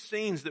three of these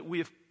scenes that we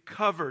have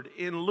covered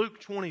in Luke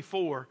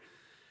 24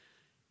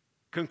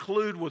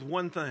 conclude with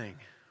one thing.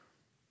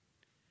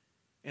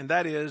 And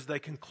that is, they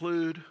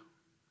conclude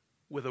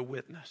with a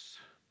witness.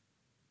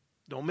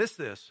 Don't miss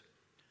this.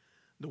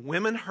 The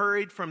women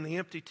hurried from the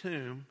empty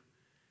tomb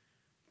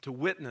to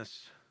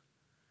witness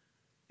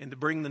and to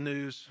bring the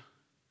news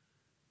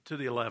to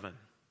the 11.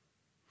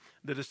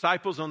 The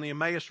disciples on the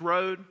Emmaus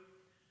Road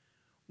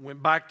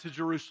went back to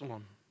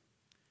Jerusalem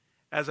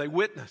as a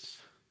witness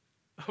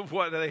of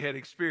what they had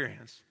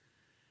experienced.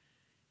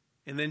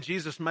 And then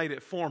Jesus made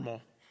it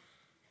formal.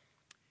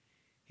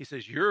 He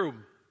says, you're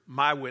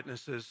my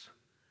witnesses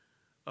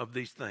of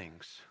these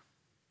things.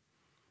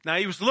 Now,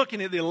 he was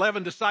looking at the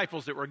 11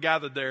 disciples that were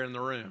gathered there in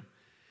the room. And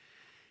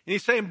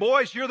he's saying,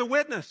 boys, you're the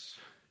witness.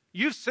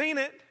 You've seen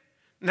it.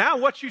 Now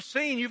what you've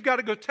seen, you've got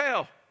to go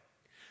tell.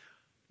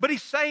 But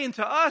he's saying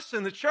to us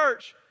in the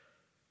church,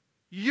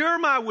 you're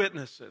my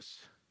witnesses.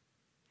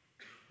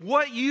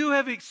 What you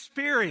have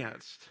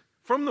experienced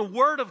from the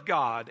Word of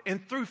God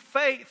and through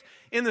faith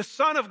in the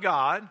Son of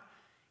God,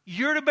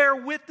 you're to bear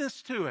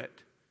witness to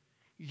it.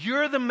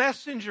 You're the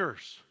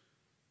messengers.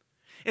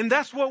 And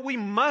that's what we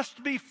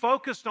must be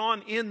focused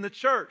on in the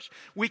church.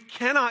 We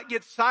cannot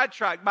get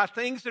sidetracked by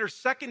things that are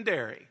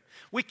secondary.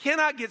 We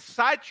cannot get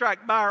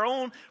sidetracked by our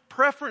own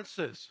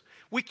preferences.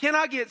 We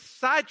cannot get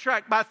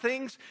sidetracked by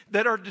things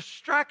that are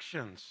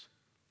distractions.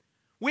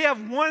 We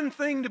have one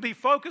thing to be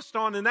focused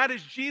on, and that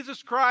is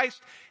Jesus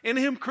Christ and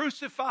Him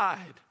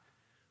crucified.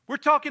 We're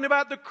talking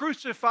about the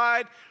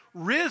crucified,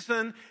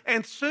 risen,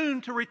 and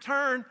soon to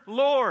return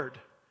Lord.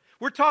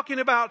 We're talking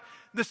about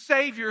the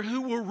Savior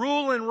who will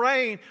rule and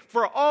reign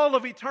for all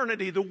of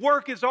eternity. The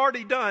work is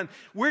already done.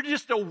 We're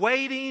just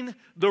awaiting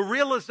the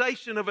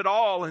realization of it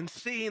all and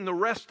seeing the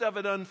rest of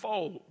it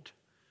unfold.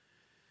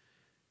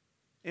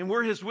 And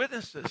we're His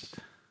witnesses.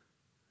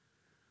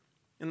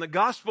 And the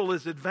gospel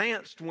is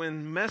advanced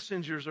when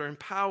messengers are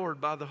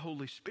empowered by the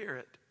Holy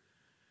Spirit.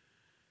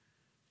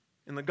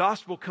 And the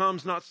gospel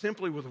comes not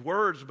simply with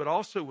words, but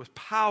also with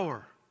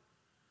power,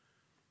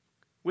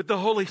 with the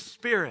Holy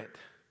Spirit,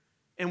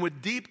 and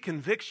with deep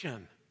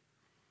conviction.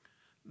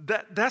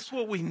 That's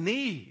what we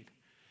need.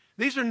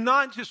 These are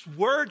not just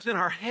words in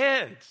our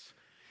heads.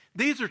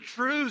 These are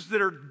truths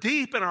that are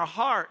deep in our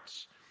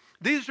hearts.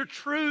 These are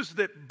truths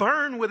that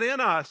burn within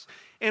us,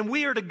 and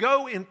we are to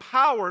go in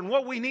power. And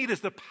what we need is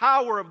the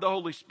power of the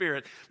Holy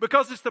Spirit,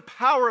 because it's the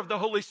power of the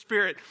Holy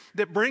Spirit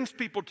that brings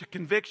people to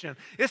conviction.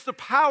 It's the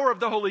power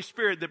of the Holy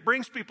Spirit that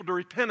brings people to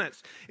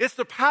repentance. It's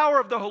the power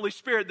of the Holy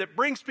Spirit that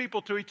brings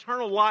people to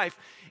eternal life.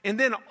 And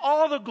then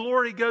all the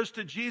glory goes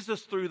to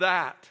Jesus through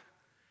that.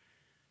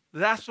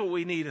 That's what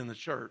we need in the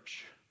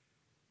church.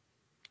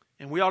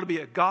 And we ought to be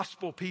a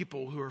gospel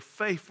people who are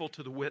faithful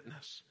to the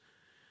witness.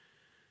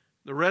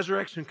 The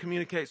resurrection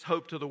communicates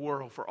hope to the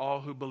world for all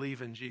who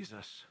believe in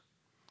Jesus.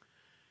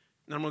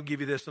 And I'm going to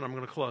give you this and I'm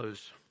going to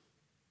close.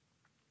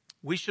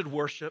 We should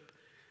worship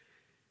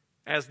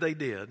as they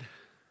did,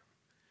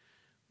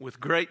 with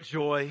great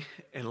joy,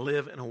 and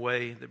live in a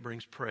way that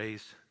brings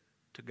praise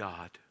to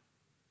God.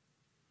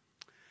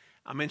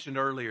 I mentioned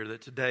earlier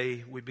that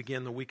today we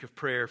begin the week of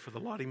prayer for the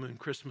Lottie Moon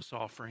Christmas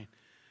offering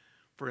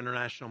for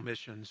international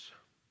missions.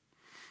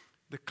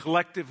 The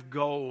collective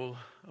goal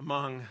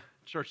among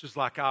churches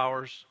like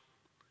ours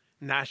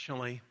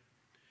nationally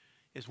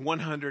is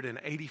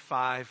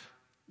 $185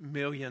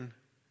 million.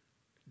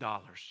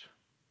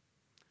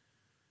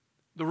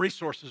 The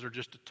resources are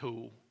just a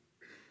tool.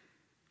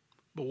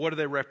 But what do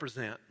they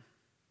represent?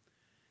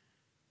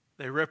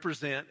 They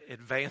represent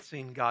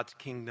advancing God's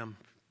kingdom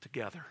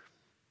together.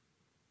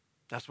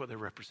 That's what they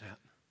represent.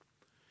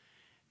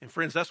 And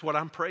friends, that's what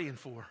I'm praying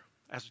for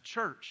as a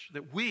church,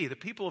 that we, the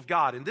people of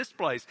God in this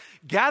place,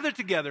 gather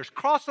together as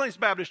Cross Lanes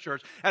Baptist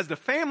Church, as the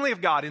family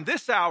of God in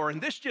this hour, in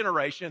this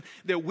generation,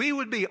 that we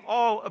would be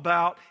all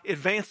about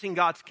advancing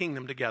God's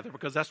kingdom together,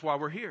 because that's why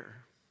we're here.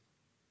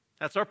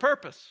 That's our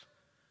purpose.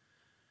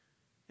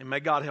 And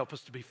may God help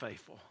us to be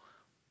faithful.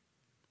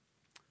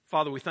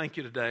 Father, we thank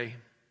you today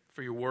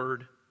for your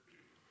word.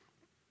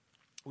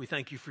 We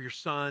thank you for your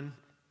Son.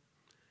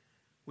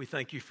 We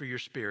thank you for your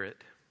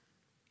Spirit.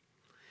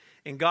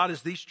 And God,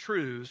 as these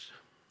truths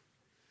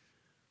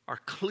are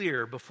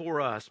clear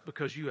before us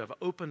because you have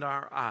opened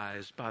our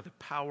eyes by the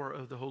power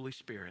of the Holy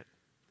Spirit,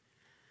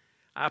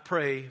 I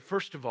pray,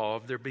 first of all,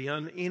 if there be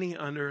any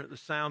under the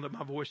sound of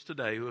my voice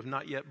today who have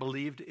not yet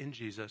believed in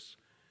Jesus,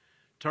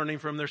 turning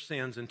from their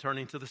sins and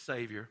turning to the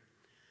Savior,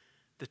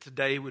 that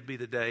today would be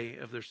the day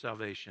of their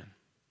salvation,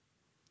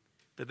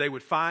 that they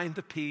would find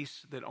the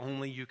peace that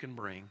only you can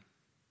bring.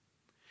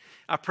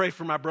 I pray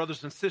for my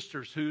brothers and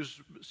sisters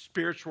whose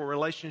spiritual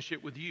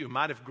relationship with you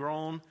might have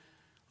grown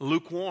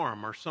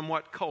lukewarm or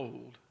somewhat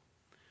cold.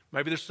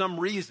 Maybe there's some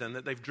reason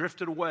that they've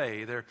drifted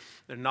away. They're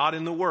not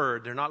in the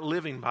Word. They're not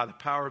living by the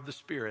power of the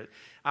Spirit.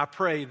 I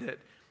pray that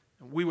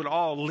we would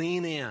all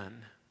lean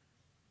in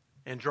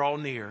and draw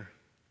near,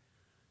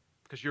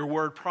 because your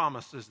Word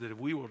promises that if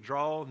we will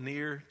draw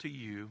near to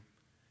you,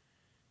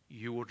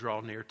 you will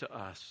draw near to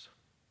us.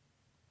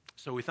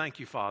 So we thank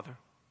you, Father.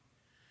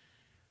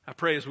 I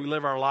pray as we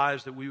live our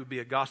lives that we would be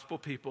a gospel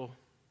people,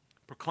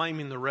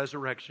 proclaiming the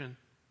resurrection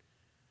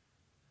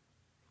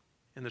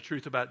and the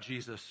truth about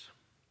Jesus.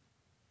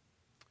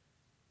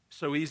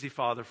 So easy,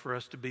 Father, for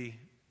us to be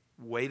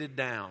weighted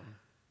down,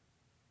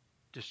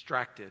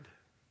 distracted,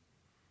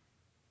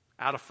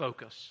 out of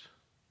focus.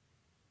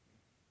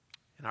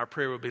 And our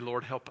prayer would be,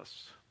 Lord, help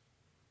us.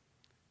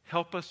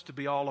 Help us to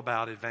be all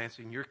about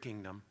advancing your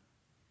kingdom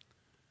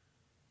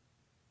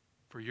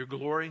for your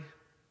glory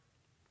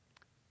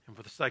and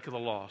for the sake of the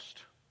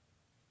lost,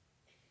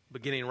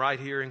 beginning right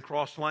here in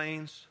Cross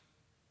Lanes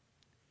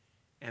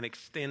and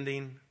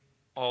extending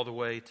all the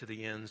way to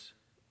the ends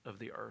of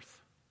the earth.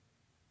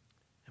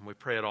 And we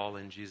pray it all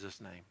in Jesus'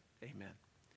 name. Amen.